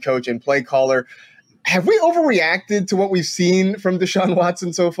as head coach and play caller. Have we overreacted to what we've seen from Deshaun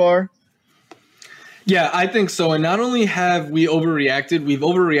Watson so far? Yeah, I think so. And not only have we overreacted, we've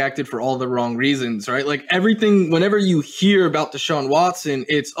overreacted for all the wrong reasons, right? Like everything, whenever you hear about Deshaun Watson,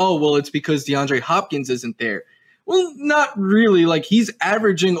 it's because DeAndre Hopkins isn't there. Well, not really. Like he's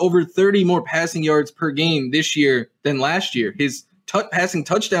averaging over 30 more passing yards per game this year than last year. His passing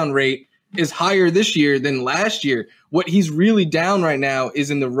touchdown rate is higher this year than last year. What he's really down right now is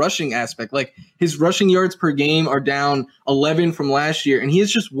in the rushing aspect. Like his rushing yards per game are down 11 from last year, and he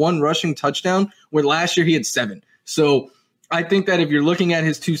has just one rushing touchdown where last year he had 7. So I think that if you're looking at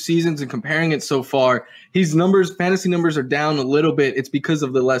his 2 seasons and comparing it so far, his fantasy numbers are down a little bit. It's because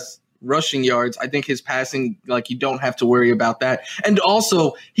of the less rushing yards. I think his passing, you don't have to worry about that. And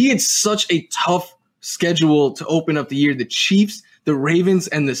also, he had such a tough schedule to open up the year. The Chiefs, the Ravens,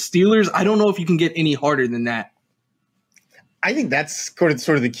 and the Steelers. I don't know if you can get any harder than that. I think that's sort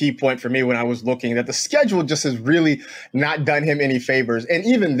of the key point for me when I was looking, that the schedule just has really not done him any favors. And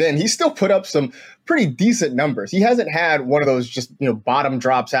even then, he still put up some pretty decent numbers. He hasn't had one of those just, bottom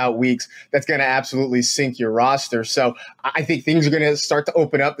drops out weeks that's going to absolutely sink your roster. So I think things are going to start to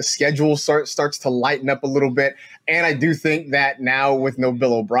open up. The schedule starts to lighten up a little bit. And I do think that now with no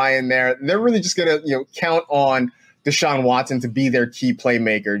Bill O'Brien there, they're really just going to, count on Deshaun Watson to be their key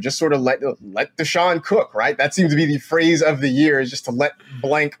playmaker. Just sort of let Deshaun cook, right? That seems to be the phrase of the year, is just to let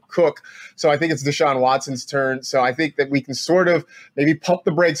blank cook. So I think it's Deshaun Watson's turn. So I think that we can sort of maybe pump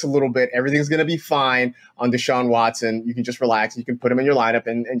the brakes a little bit. Everything's going to be fine on Deshaun Watson. You can just relax. You can put him in your lineup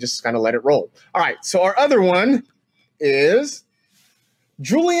and just kind of let it roll. All right. So our other one is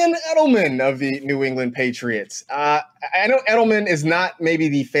Julian Edelman of the New England Patriots. I know Edelman is not maybe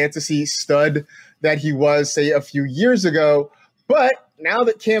the fantasy stud that he was, say, a few years ago. But now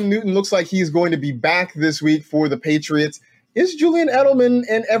that Cam Newton looks like he's going to be back this week for the Patriots, is Julian Edelman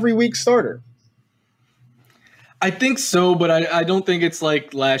an every week starter? I think so, but I don't think it's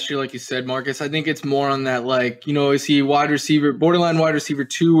like last year, like you said, Marcus. I think it's more on that, is he wide receiver, borderline wide receiver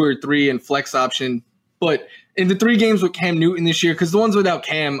 2 or 3 and flex option? But in the 3 games with Cam Newton this year, because the ones without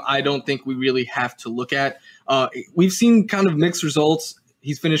Cam, I don't think we really have to look at. We've seen kind of mixed results.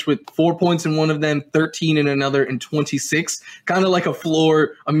 He's finished with 4 points in one of them, 13 in another, and 26. Kind of like a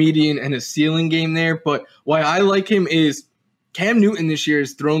floor, a median, and a ceiling game there. But why I like him is Cam Newton this year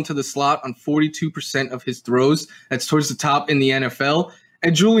is thrown to the slot on 42% of his throws. That's towards the top in the NFL.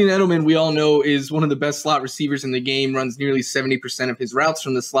 And Julian Edelman, we all know, is one of the best slot receivers in the game, runs nearly 70% of his routes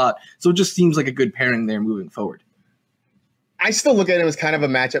from the slot. So it just seems like a good pairing there moving forward. I still look at him as kind of a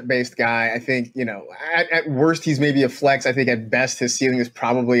matchup-based guy. I think, at worst, he's maybe a flex. I think at best, his ceiling is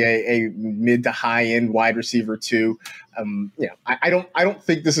probably a mid to high-end wide receiver too. I don't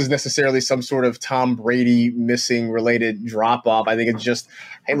think this is necessarily some sort of Tom Brady missing related drop-off. I think it's just,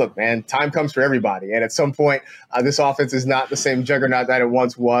 hey, look, man, time comes for everybody. And at some point, this offense is not the same juggernaut that it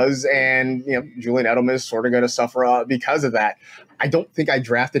once was. And, Julian Edelman is sort of going to suffer because of that. I don't think I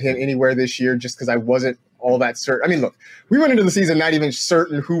drafted him anywhere this year just because I wasn't all that certain. I mean, look, we went into the season not even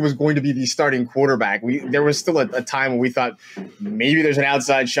certain who was going to be the starting quarterback. There was still a time when we thought maybe there's an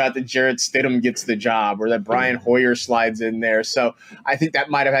outside shot that Jarrett Stidham gets the job or that Brian Hoyer slides in there. So I think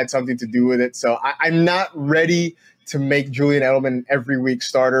that might have had something to do with it. So I'm not ready to make Julian Edelman every week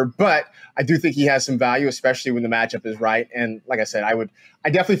starter, but I do think he has some value, especially when the matchup is right. And like I said, I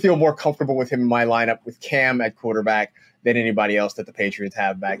definitely feel more comfortable with him in my lineup with Cam at quarterback than anybody else that the Patriots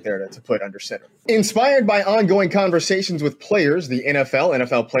have back there to put under center. Inspired by ongoing conversations with players, the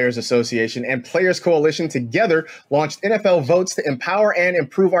NFL Players Association, and Players Coalition together launched NFL Votes to empower and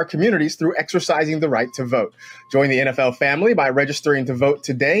improve our communities through exercising the right to vote. Join the NFL family by registering to vote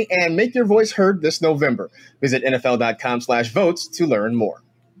today and make your voice heard this November. Visit NFL.com/votes to learn more.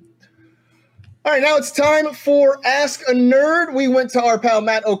 All right, now it's time for Ask a Nerd. We went to our pal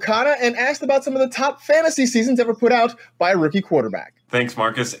Matt Okada and asked about some of the top fantasy seasons ever put out by a rookie quarterback. Thanks,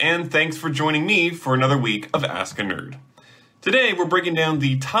 Marcus, and thanks for joining me for another week of Ask a Nerd. Today, we're breaking down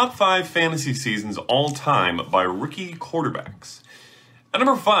the top 5 fantasy seasons all time by rookie quarterbacks. At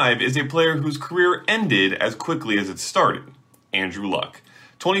number 5 is a player whose career ended as quickly as it started, Andrew Luck.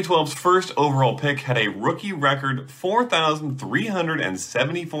 2012's first overall pick had a rookie record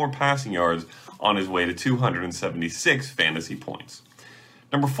 4,374 passing yards on his way to 276 fantasy points.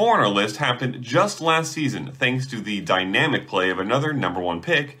 Number 4 on our list happened just last season thanks to the dynamic play of another number 1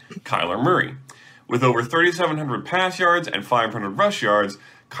 pick, Kyler Murray. With over 3,700 pass yards and 500 rush yards,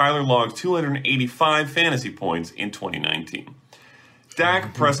 Kyler logged 285 fantasy points in 2019.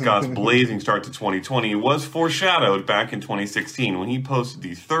 Dak Prescott's blazing start to 2020 was foreshadowed back in 2016 when he posted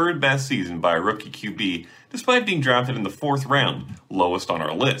the 3rd best season by a rookie QB despite being drafted in the 4th round, lowest on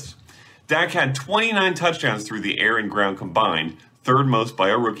our list. Dak had 29 touchdowns through the air and ground combined, 3rd most by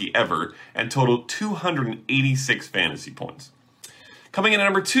a rookie ever, and totaled 286 fantasy points. Coming in at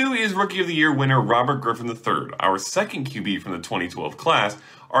number 2 is Rookie of the Year winner Robert Griffin III, our 2nd QB from the 2012 class.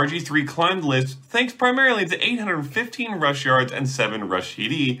 RG3 climbed the list thanks primarily to 815 rush yards and 7 rush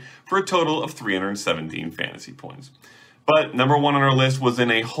TD for a total of 317 fantasy points. But number 1 on our list was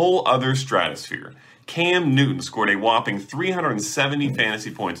in a whole other stratosphere. Cam Newton scored a whopping 370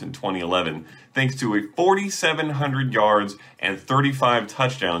 fantasy points in 2011 thanks to a 4,700 yards and 35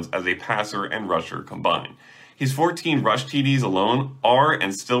 touchdowns as a passer and rusher combined. His 14 rush TDs alone are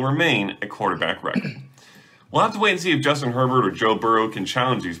and still remain a quarterback record. We'll have to wait and see if Justin Herbert or Joe Burrow can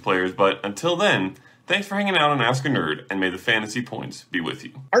challenge these players, but until then, thanks for hanging out on Ask a Nerd, and may the fantasy points be with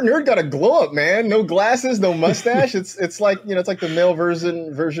you. Our nerd got a glow up, man. No glasses, no mustache. it's like it's like the male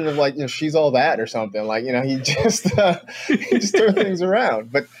version of like She's All That or something. Like he just turned things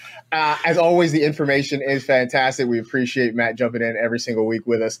around. But as always, the information is fantastic. We appreciate Matt jumping in every single week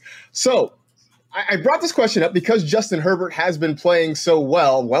with us. So I brought this question up because Justin Herbert has been playing so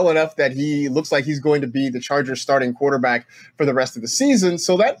well enough that he looks like he's going to be the Chargers starting quarterback for the rest of the season.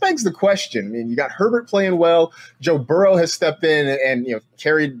 So that begs the question. I mean, you got Herbert playing well. Joe Burrow has stepped in and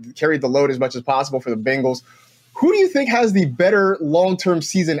carried the load as much as possible for the Bengals. Who do you think has the better long-term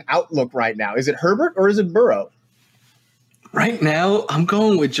season outlook right now? Is it Herbert or is it Burrow? Right now, I'm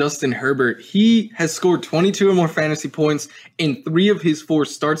going with Justin Herbert. He has scored 22 or more fantasy points in 3 of his 4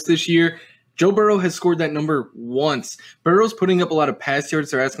 starts this year. Joe Burrow has scored that number once. Burrow's putting up a lot of pass yards.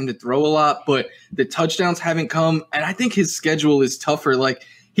 They're asking him to throw a lot, but the touchdowns haven't come. And I think his schedule is tougher. Like,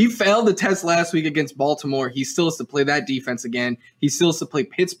 he failed the test last week against Baltimore. He still has to play that defense again. He still has to play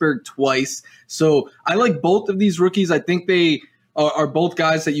Pittsburgh twice. So I like both of these rookies. I think they are both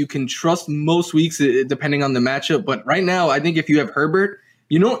guys that you can trust most weeks depending on the matchup. But right now, I think if you have Herbert,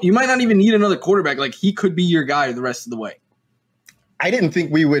 you might not even need another quarterback. Like, he could be your guy the rest of the way. I didn't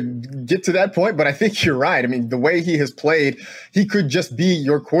think we would get to that point, but I think you're right. I mean, the way he has played, he could just be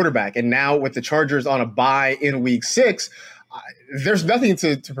your quarterback. And now with the Chargers on a bye in week 6, there's nothing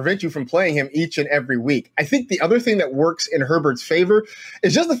to prevent you from playing him each and every week. I think the other thing that works in Herbert's favor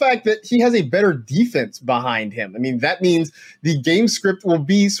is just the fact that he has a better defense behind him. I mean, that means the game script will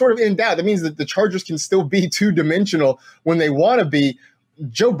be sort of in doubt. That means that the Chargers can still be two-dimensional when they want to be.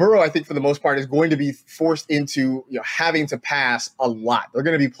 Joe Burrow, I think, for the most part, is going to be forced into having to pass a lot. They're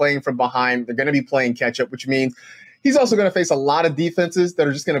going to be playing from behind. They're going to be playing catch-up, which means he's also going to face a lot of defenses that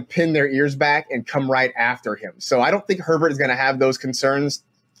are just going to pin their ears back and come right after him. So I don't think Herbert is going to have those concerns.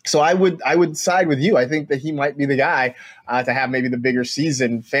 So I would side with you. I think that he might be the guy to have maybe the bigger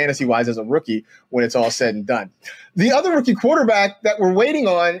season fantasy-wise as a rookie when it's all said and done. The other rookie quarterback that we're waiting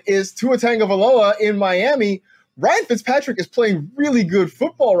on is Tua Tagovailoa in Miami. Ryan Fitzpatrick is playing really good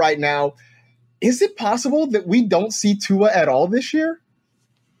football right now. Is it possible that we don't see Tua at all this year?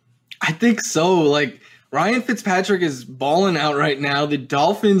 I think so. Like, Ryan Fitzpatrick is balling out right now. The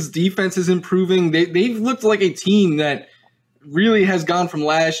Dolphins' defense is improving. They've looked like a team that really has gone from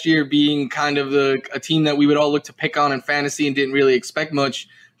last year being kind of a team that we would all look to pick on in fantasy and didn't really expect much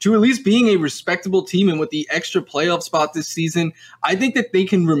to at least being a respectable team. And with the extra playoff spot this season, I think that they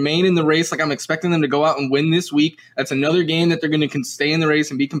can remain in the race. Like, I'm expecting them to go out and win this week. That's another game that they're going to stay in the race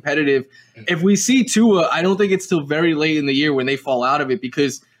and be competitive. If we see Tua, I don't think it's till very late in the year when they fall out of it,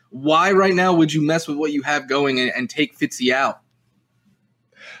 because why right now would you mess with what you have going and take Fitzy out?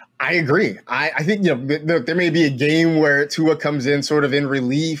 I agree. I think, there may be a game where Tua comes in sort of in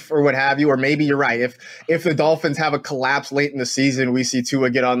relief or what have you, or maybe you're right. If the Dolphins have a collapse late in the season, we see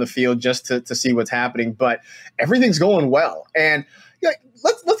Tua get on the field just to see what's happening. But everything's going well. And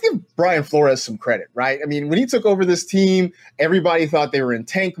let's give Brian Flores some credit, right? I mean, when he took over this team, everybody thought they were in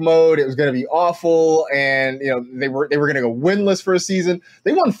tank mode. It was going to be awful, and they were going to go winless for a season.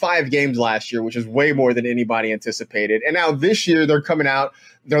 They won 5 games last year, which is way more than anybody anticipated. And now this year, they're coming out.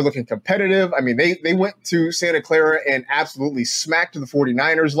 They're looking competitive. I mean, they went to Santa Clara and absolutely smacked the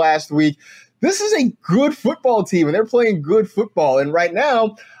 49ers last week. This is a good football team, and they're playing good football. And right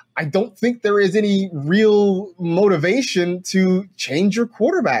now, I don't think there is any real motivation to change your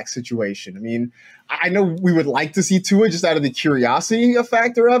quarterback situation. I mean, I know we would like to see Tua just out of the curiosity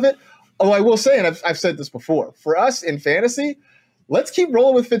factor of it. Although I will say, and I've said this before, for us in fantasy, let's keep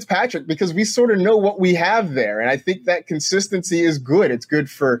rolling with Fitzpatrick because we sort of know what we have there. And I think that consistency is good. It's good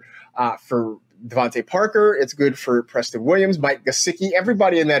for Devontae Parker. It's good for Preston Williams, Mike Gesicki,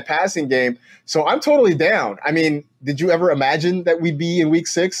 everybody in that passing game. So I'm totally down. I mean, did you ever imagine that we'd be in week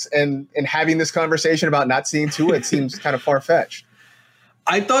 6 and having this conversation about not seeing Tua? It seems kind of far-fetched.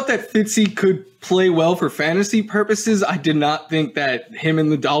 I thought that Fitzy could play well for fantasy purposes. I did not think that him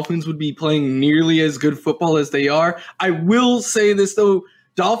and the Dolphins would be playing nearly as good football as they are. I will say this, though,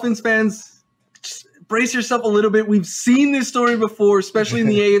 Dolphins fans, just brace yourself a little bit. We've seen this story before, especially in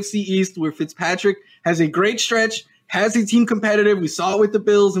the AFC East, where Fitzpatrick has a great stretch, has a team competitive. We saw it with the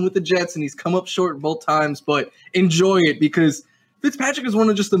Bills and with the Jets, and he's come up short both times, but enjoy it because Fitzpatrick is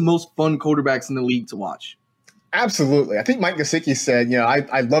one of just the most fun quarterbacks in the league to watch. Absolutely. I think Mike Gesicki said,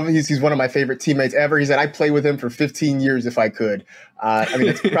 I love him. He's one of my favorite teammates ever. He said, I'd play with him for 15 years if I could. I mean,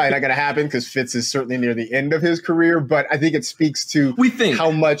 it's probably not going to happen because Fitz is certainly near the end of his career, but I think it speaks to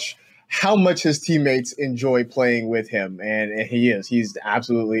how much his teammates enjoy playing with him. And he's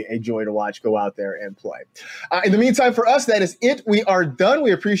absolutely a joy to watch go out there and play. In the meantime, for us, that is it. We are done.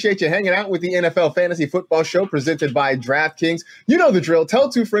 We appreciate you hanging out with the NFL Fantasy Football Show presented by DraftKings. You know the drill. Tell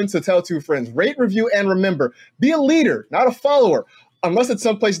 2 friends to tell 2 friends. Rate, review, and remember, be a leader, not a follower. Unless it's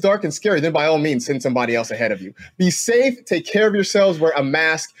someplace dark and scary, then by all means, send somebody else ahead of you. Be safe, take care of yourselves, wear a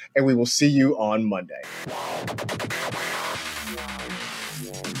mask, and we will see you on Monday.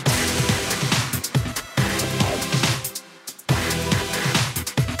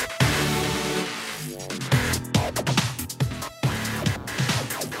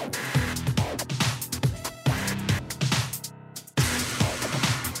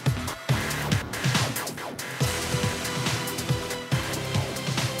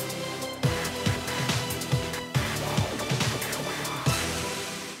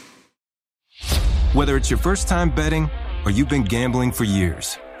 Whether it's your first time betting or you've been gambling for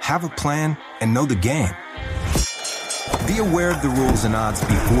years, have a plan and know the game. Be aware of the rules and odds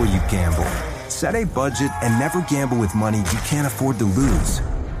before you gamble. Set a budget and never gamble with money you can't afford to lose.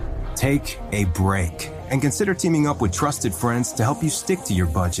 Take a break and consider teaming up with trusted friends to help you stick to your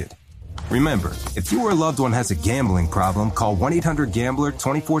budget. Remember, if you or a loved one has a gambling problem, call 1-800-GAMBLER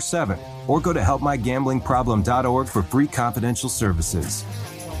 24/7 or go to helpmygamblingproblem.org for free confidential services.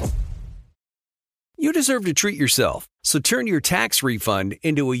 You deserve to treat yourself, so turn your tax refund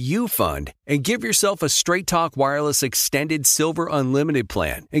into a U fund and give yourself a Straight Talk Wireless Extended Silver Unlimited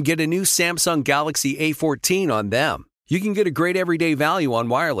plan and get a new Samsung Galaxy A14 on them. You can get a great everyday value on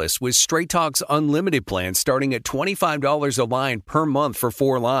wireless with Straight Talk's Unlimited plan starting at $25 a line per month for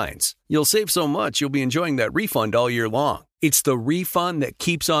 4 lines. You'll save so much you'll be enjoying that refund all year long. It's the refund that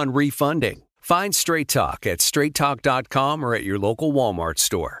keeps on refunding. Find Straight Talk at straighttalk.com or at your local Walmart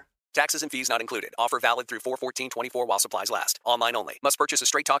store. Taxes and fees not included. Offer valid through 4/14/24 while supplies last. Online only. Must purchase a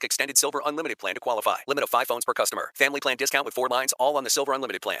Straight Talk Extended Silver Unlimited plan to qualify. Limit of 5 phones per customer. Family plan discount with 4 lines, all on the Silver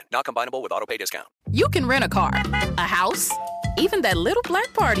Unlimited plan. Not combinable with autopay discount. You can rent a car, a house, even that little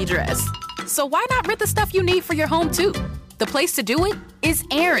black party dress. So why not rent the stuff you need for your home too? The place to do it is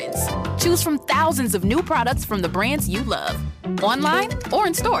Aaron's. Choose from thousands of new products from the brands you love, online or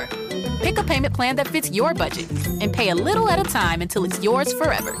in store. Pick a payment plan that fits your budget and pay a little at a time until it's yours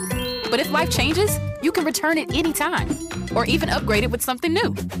forever. But if life changes, you can return it anytime or even upgrade it with something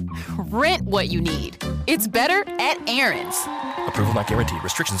new. Rent what you need. It's better at Aaron's. Approval not guaranteed.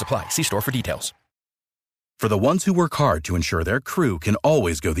 Restrictions apply. See store for details. For the ones who work hard to ensure their crew can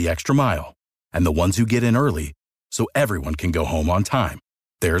always go the extra mile, and the ones who get in early so everyone can go home on time,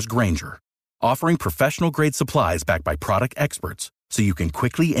 there's Grainger, offering professional-grade supplies backed by product experts so you can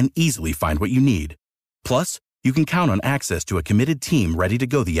quickly and easily find what you need. Plus, you can count on access to a committed team ready to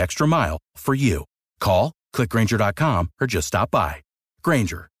go the extra mile for you. Call, click Grainger.com, or just stop by.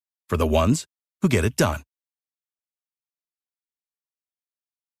 Grainger, for the ones who get it done.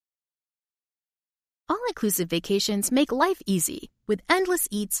 All-inclusive vacations make life easy with endless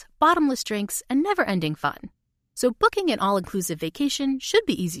eats, bottomless drinks, and never-ending fun. So booking an all-inclusive vacation should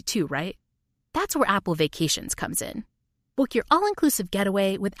be easy too, right? That's where Apple Vacations comes in. Book your all-inclusive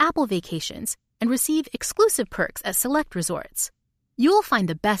getaway with Apple Vacations and receive exclusive perks at select resorts. You'll find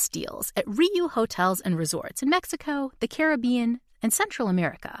the best deals at Riu Hotels and Resorts in Mexico, the Caribbean, and Central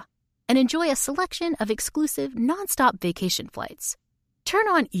America, and enjoy a selection of exclusive nonstop vacation flights. Turn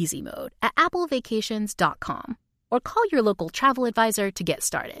on easy mode at applevacations.com or call your local travel advisor to get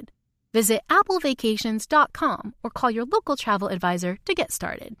started. Visit applevacations.com or call your local travel advisor to get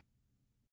started.